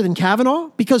it's bigger than Kavanaugh,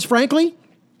 because frankly,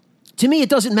 to me, it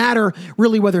doesn't matter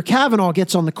really whether Kavanaugh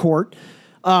gets on the court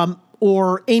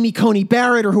or Amy Coney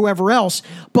Barrett or whoever else.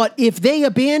 But if they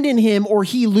abandon him or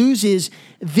he loses,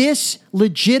 this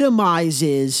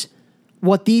legitimizes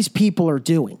what these people are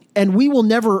doing. And we will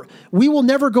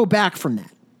never go back from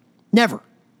that. Never.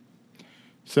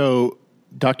 So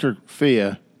Dr.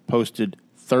 Fia posted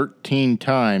 13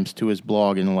 times to his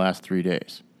blog in the last 3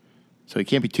 days. So he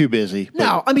can't be too busy.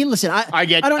 No, I mean, listen, I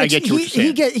get what you're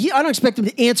saying. I don't expect him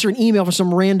to answer an email for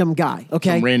some random guy,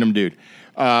 okay? Some random dude.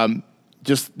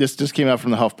 This just came out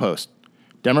from the HuffPost.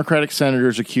 Democratic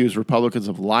senators accuse Republicans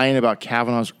of lying about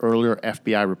Kavanaugh's earlier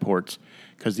FBI reports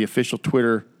because the official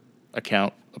Twitter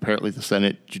account, apparently the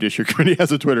Senate Judiciary Committee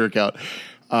has a Twitter account,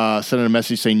 sent a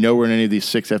message saying nowhere in any of these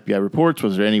 6 FBI reports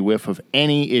was there any whiff of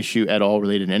any issue at all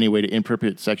related in any way to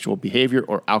inappropriate sexual behavior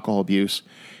or alcohol abuse.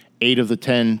 8 of the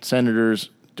 10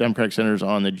 senators, Democratic senators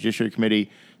on the Judiciary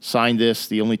Committee, signed this.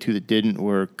 The only 2 that didn't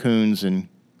were Coons and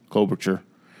Klobuchar,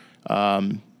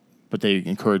 but they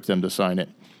encouraged them to sign it.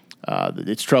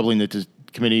 It's troubling that the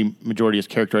committee majority has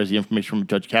characterized the information from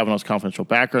Judge Kavanaugh's confidential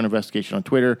background investigation on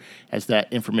Twitter as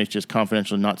that information is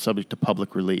confidential and not subject to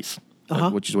public release,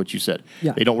 which is what you said.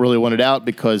 Yeah. They don't really want it out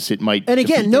because it might. And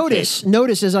again, notice,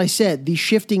 as I said, the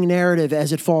shifting narrative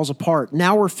as it falls apart.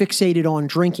 Now we're fixated on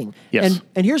drinking. Yes.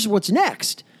 And here's what's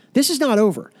next. This is not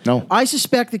over. No. I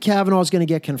suspect that Kavanaugh is going to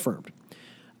get confirmed.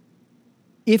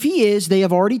 If he is, they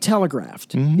have already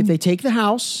telegraphed. Mm-hmm. If they take the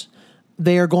House,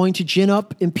 they are going to gin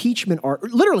up impeachment.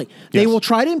 Literally, they will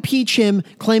try to impeach him,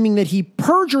 claiming that he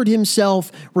perjured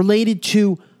himself related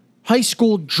to high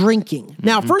school drinking. Mm-hmm.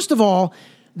 Now, first of all,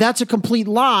 that's a complete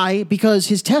lie because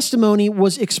his testimony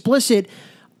was explicit.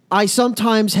 I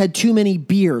sometimes had too many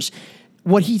beers.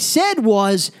 What he said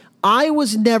was, I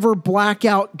was never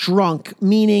blackout drunk,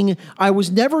 meaning I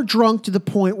was never drunk to the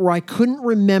point where I couldn't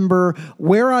remember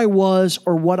where I was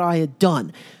or what I had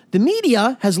done. The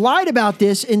media has lied about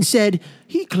this and said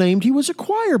he claimed he was a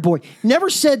choir boy. Never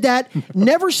said that.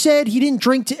 Never said he didn't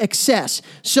drink to excess.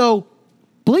 So,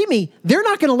 believe me, they're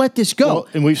not going to let this go. Well,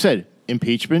 and we've said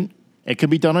impeachment, it can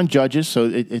be done on judges, so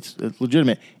it's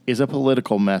legitimate, is a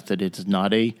political method. It's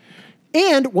not a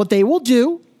And what they will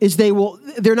do is they're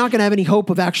not going to have any hope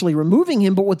of actually removing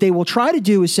him, but what they will try to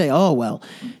do is say, oh, well,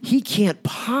 he can't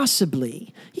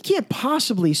possibly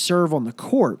serve on the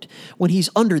court when he's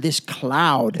under this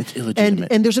cloud. It's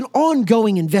illegitimate. And there's an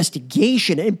ongoing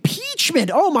investigation,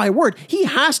 impeachment. Oh, my word. He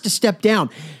has to step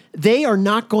down. They are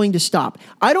not going to stop.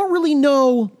 I don't really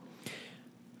know.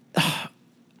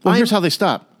 Well, here's how they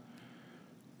stop.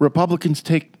 Republicans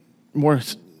take more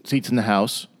seats in the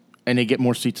House, and they get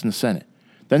more seats in the Senate.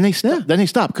 Then they stop. Then they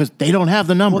stop because they don't have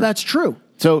the numbers. Well, that's true.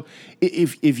 So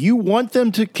if you want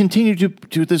them to continue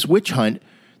to this witch hunt,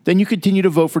 then you continue to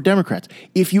vote for Democrats.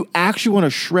 If you actually want a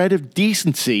shred of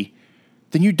decency,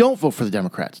 then you don't vote for the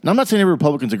Democrats. Now, I'm not saying every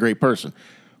Republican's a great person,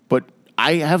 but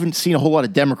I haven't seen a whole lot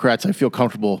of Democrats I feel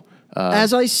comfortable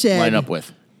as I said, line up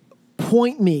with.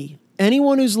 Point me.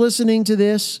 Anyone who's listening to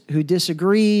this, who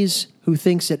disagrees, who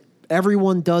thinks that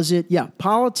everyone does it. Yeah,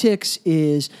 politics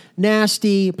is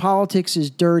nasty. Politics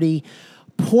is dirty.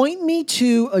 Point me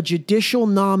to a judicial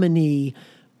nominee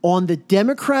on the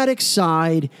Democratic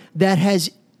side that has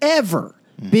ever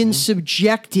been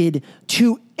subjected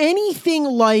to anything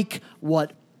like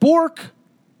what Bork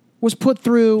was put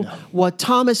through, what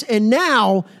Thomas, and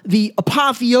now the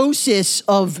apotheosis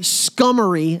of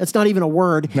scummery, that's not even a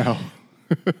word,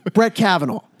 Brett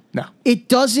Kavanaugh. No. It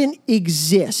doesn't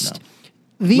exist.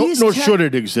 No. Nor should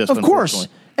it exist, of course.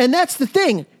 And that's the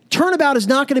thing. Turnabout is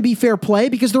not going to be fair play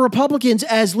because the Republicans,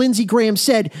 as Lindsey Graham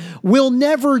said, will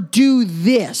never do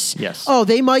this. Yes. Oh,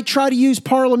 they might try to use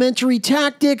parliamentary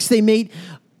tactics. They may...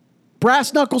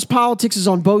 Brass knuckles politics is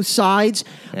on both sides,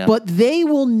 but they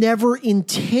will never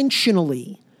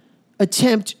intentionally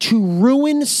attempt to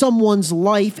ruin someone's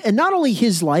life, and not only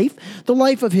his life, the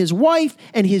life of his wife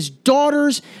and his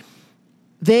daughters.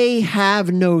 They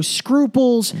have no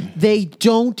scruples. They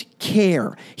don't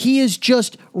care. He is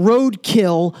just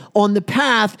roadkill on the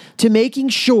path to making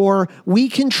sure we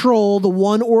control the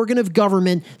one organ of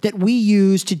government that we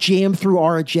use to jam through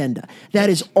our agenda. That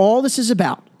is all this is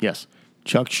about. Yes.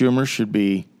 Chuck Schumer should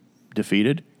be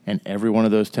defeated, and every one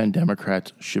of those 10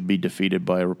 Democrats should be defeated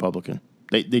by a Republican.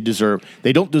 They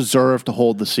don't deserve to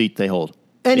hold the seat they hold.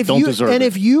 And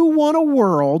if you want a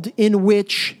world in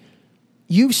which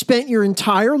you've spent your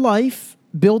entire life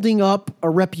building up a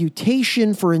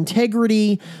reputation for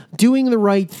integrity, doing the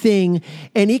right thing,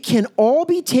 and it can all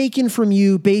be taken from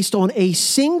you based on a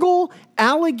single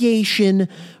allegation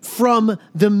from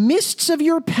the mists of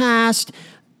your past,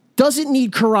 doesn't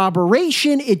need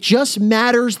corroboration. It just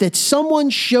matters that someone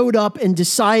showed up and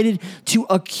decided to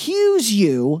accuse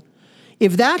you.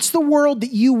 If that's the world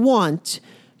that you want,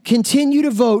 continue to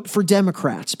vote for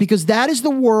Democrats, because that is the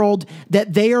world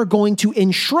that they are going to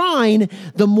enshrine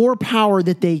the more power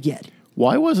that they get.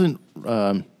 Why wasn't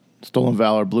Stolen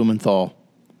Valor Blumenthal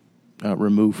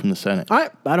removed from the Senate? I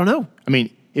don't know. I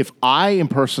mean, if I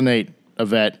impersonate a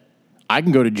vet, I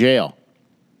can go to jail.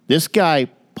 This guy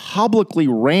publicly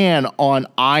ran on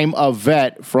 "I'm a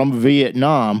vet from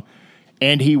Vietnam,"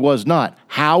 and he was not.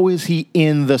 How is he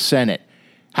in the Senate?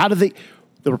 How did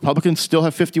the Republicans still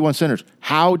have 51 senators?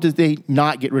 How did they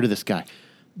not get rid of this guy?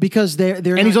 Because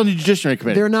he's on the Judiciary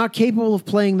Committee. They're not capable of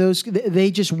playing those.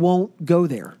 They just won't go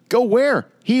there. Go where?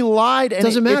 He lied. And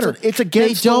doesn't matter. It's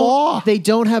against the law. They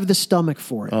don't have the stomach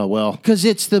for it. Oh, well. Because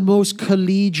it's the most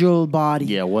collegial body.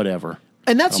 Yeah, whatever.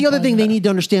 And that's the other thing they need to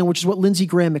understand, which is what Lindsey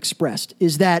Graham expressed,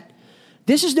 is that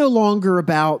this is no longer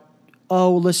about,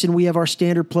 oh, listen, we have our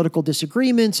standard political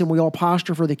disagreements and we all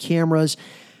posture for the cameras.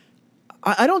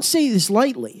 I don't say this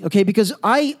lightly, okay, because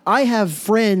I have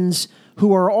friends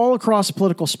who are all across the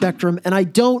political spectrum, and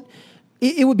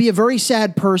it would be a very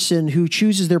sad person who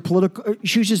chooses their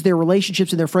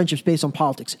relationships and their friendships based on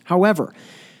politics. However,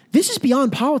 this is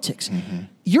beyond politics. Mm-hmm.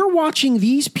 You're watching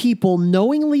these people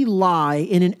knowingly lie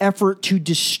in an effort to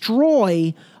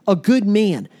destroy a good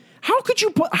man. How could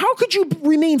you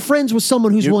remain friends with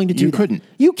someone who's willing to do that? You couldn't.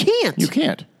 You can't. You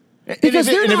can't. Because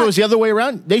if it was the other way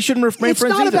around, they shouldn't remain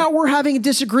friends either. It's not about we're having a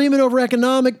disagreement over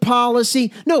economic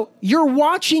policy. No, you're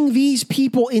watching these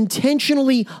people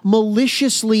intentionally,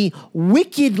 maliciously,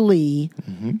 wickedly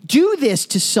do this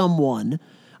to someone.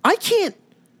 I can't.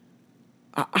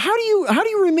 How do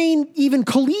you remain even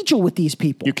collegial with these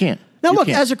people? You can't. Now, look,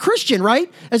 as a Christian,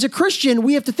 right? As a Christian,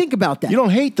 we have to think about that. You don't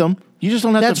hate them. You just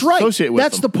don't have to associate with them.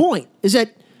 That's the point, is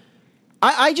that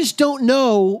I just don't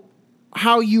know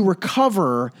how you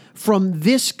recover from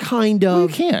this kind of... Well, you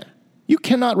can't. You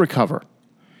cannot recover.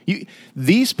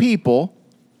 These people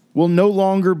will no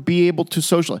longer be able to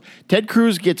socialize. Ted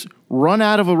Cruz gets run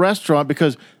out of a restaurant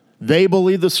because they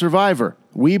believe the survivor.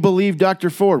 We believe Dr.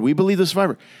 Ford. We believe the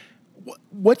survivor.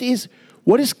 What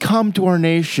has come to our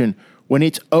nation when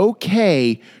it's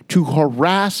okay to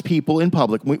harass people in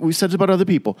public, we said this about other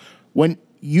people, when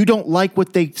you don't like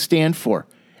what they stand for.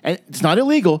 And it's not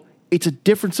illegal. It's a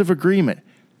difference of agreement.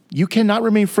 You cannot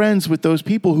remain friends with those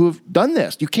people who have done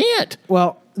this. You can't.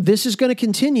 Well, this is going to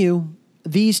continue.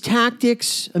 These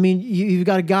tactics, I mean, you've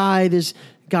got this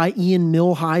guy, Ian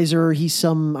Millhiser. He's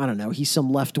some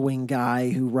left-wing guy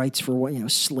who writes for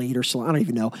Slate or I don't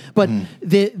even know. But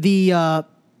the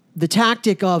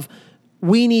tactic of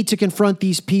we need to confront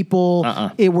these people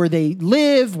where they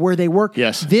live, where they work.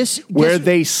 Yes. Where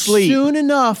they sleep. Soon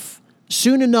enough,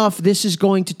 this is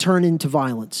going to turn into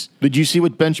violence. Did you see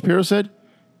what Ben Shapiro said?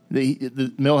 The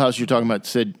Millhouse you're talking about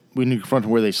said we need to confront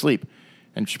them where they sleep.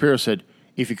 And Shapiro said,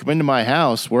 if you come into my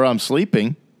house where I'm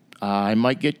sleeping, you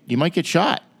might get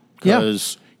shot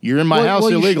because you're in my house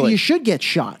illegally. You should get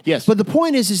shot. Yes. But the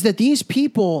point is that these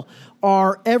people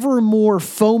are ever more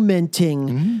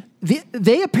fomenting.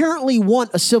 They apparently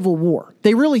want a civil war.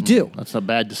 They really do. That's a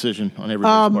bad decision on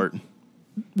everybody's part.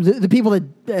 The people that,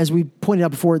 as we pointed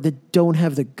out before, that don't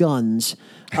have the guns.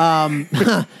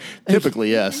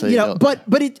 Typically, yes.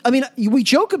 We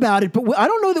joke about it, but I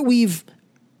don't know that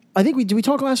did we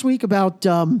talk last week about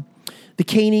the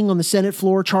caning on the Senate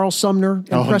floor, Charles Sumner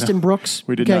and Preston Brooks?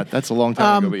 We did not. That's a long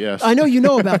time ago, but yes. I know you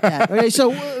know about that. Okay, so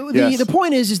the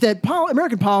point is that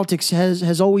American politics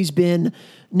has always been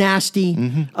nasty.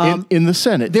 In the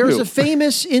Senate, there's too. a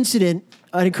famous incident.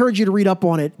 I'd encourage you to read up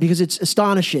on it because it's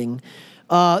astonishing.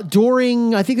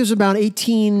 During, I think it was about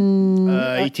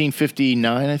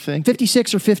 1859, I think.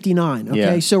 56 or 59, okay?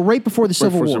 Yeah. So right before the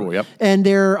Civil War. Yep. And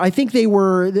I think they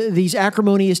were these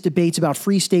acrimonious debates about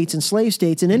free states and slave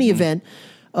states. In any event,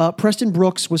 Preston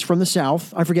Brooks was from the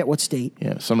South. I forget what state.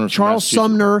 Yeah, Charles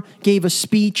Sumner gave a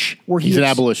speech where he's an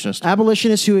abolitionist.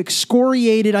 Abolitionist who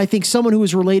excoriated, I think, someone who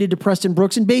was related to Preston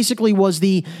Brooks and basically was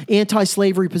the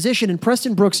anti-slavery position. And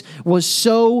Preston Brooks was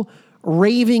so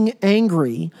raving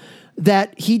angry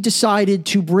that he decided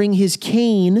to bring his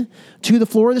cane to the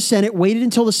floor of the Senate, waited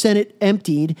until the Senate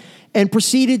emptied, and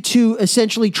proceeded to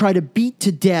essentially try to beat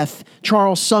to death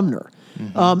Charles Sumner.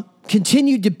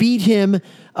 Continued to beat him.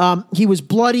 He was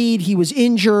bloodied. He was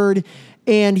injured.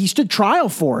 And he stood trial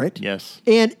for it. Yes.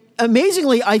 And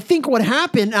amazingly, I think what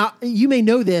happened, you may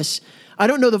know this, I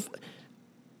don't know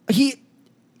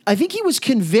I think he was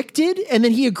convicted, and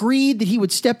then he agreed that he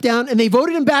would step down, and they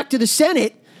voted him back to the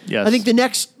Senate. Yes. I think the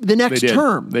next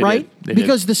term, right?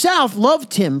 Because the South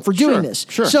loved him for doing this.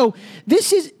 Sure. So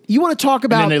this is, you want to talk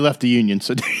about. And then they left the Union,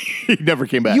 so he never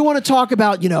came back. You want to talk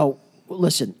about,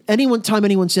 listen, time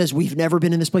anyone says we've never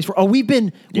been in this place before. We've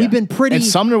been pretty. And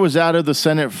Sumner was out of the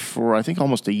Senate for, I think,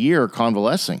 almost a year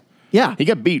convalescing. Yeah. He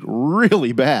got beat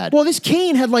really bad. Well, this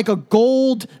cane had like a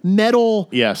gold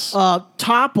metal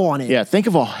top on it. Yeah, think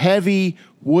of a heavy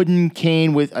wooden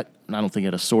cane with, I don't think it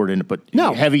had a sword in it, but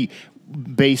heavy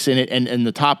base in it, and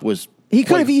the top was... He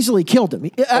could have easily killed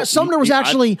him. Sumner was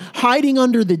actually hiding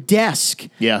under the desk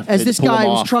as this guy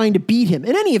was trying to beat him.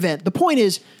 In any event, the point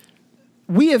is,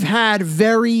 we have had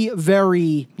very,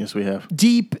 very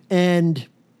deep and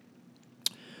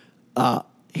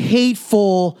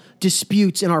hateful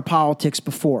disputes in our politics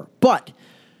before. But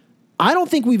I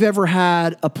don't think we've ever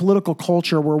had a political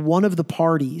culture where one of the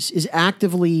parties is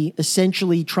actively,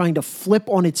 essentially trying to flip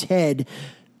on its head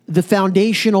the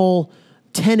foundational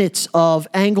tenets of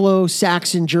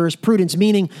Anglo-Saxon jurisprudence,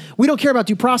 meaning we don't care about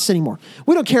due process anymore.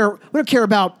 We don't care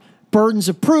about burdens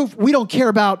of proof. We don't care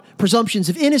about presumptions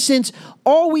of innocence.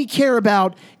 All we care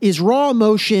about is raw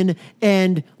emotion,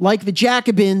 and like the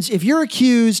Jacobins, if you're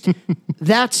accused,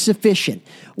 that's sufficient.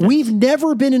 We've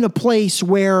never been in a place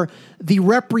where the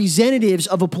representatives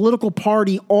of a political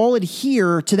party all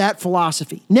adhere to that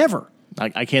philosophy. Never.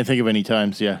 I can't think of any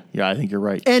times. Yeah, I think you're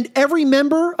right. And every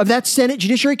member of that Senate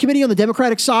Judiciary Committee on the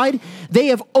Democratic side, they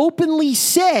have openly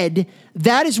said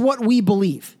that is what we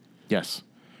believe. Yes.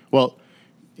 Well,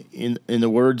 in the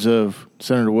words of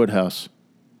Senator Woodhouse,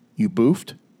 you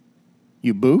boofed?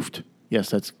 You boofed? Yes,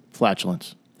 that's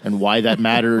flatulence. And why that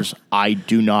matters, I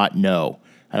do not know.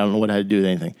 I don't know what I had to do with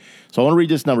anything. So I want to read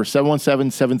this number,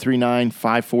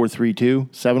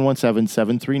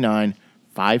 717-739-5432,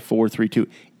 717-739-5432.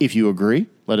 If you agree,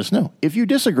 let us know. If you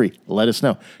disagree, let us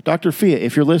know. Dr. Fia,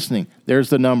 if you're listening,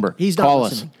 there's the number. He's not Call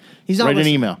listening. us. He's not Write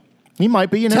listening. an email. He might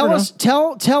be. You never know.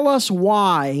 Tell us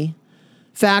why,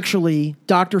 factually,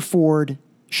 Dr. Ford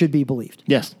should be believed.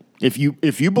 Yes. If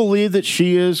you believe that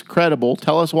she is credible,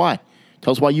 tell us why. Tell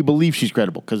us why you believe she's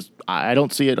credible, because I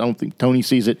don't see it. I don't think Tony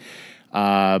sees it.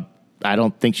 I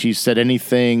don't think she's said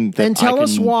anything that And tell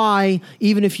us why,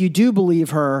 even if you do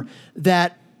believe her,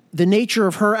 that the nature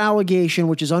of her allegation,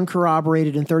 which is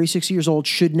uncorroborated and 36 years old,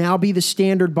 should now be the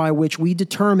standard by which we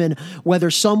determine whether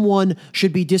someone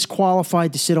should be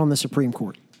disqualified to sit on the Supreme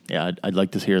Court. Yeah, I'd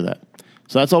like to hear that.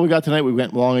 So that's all we got tonight. We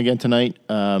went long again tonight.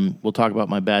 We'll talk about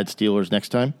my bad Steelers next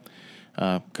time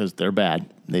because they're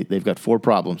bad. They've got 4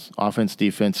 problems: offense,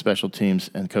 defense, special teams,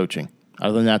 and coaching.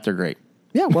 Other than that, they're great.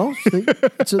 Yeah, well,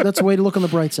 that's a way to look on the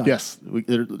bright side. Yes,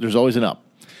 there's always an up.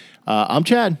 I'm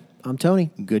Chad. I'm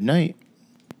Tony. Good night.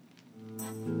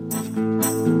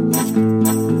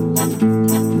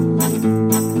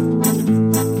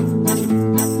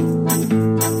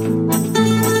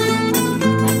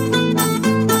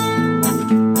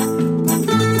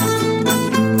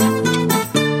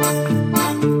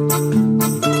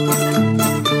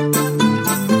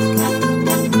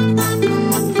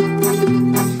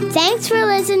 Thanks for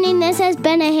listening. This has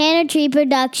been a Hannah Tree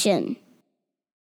production.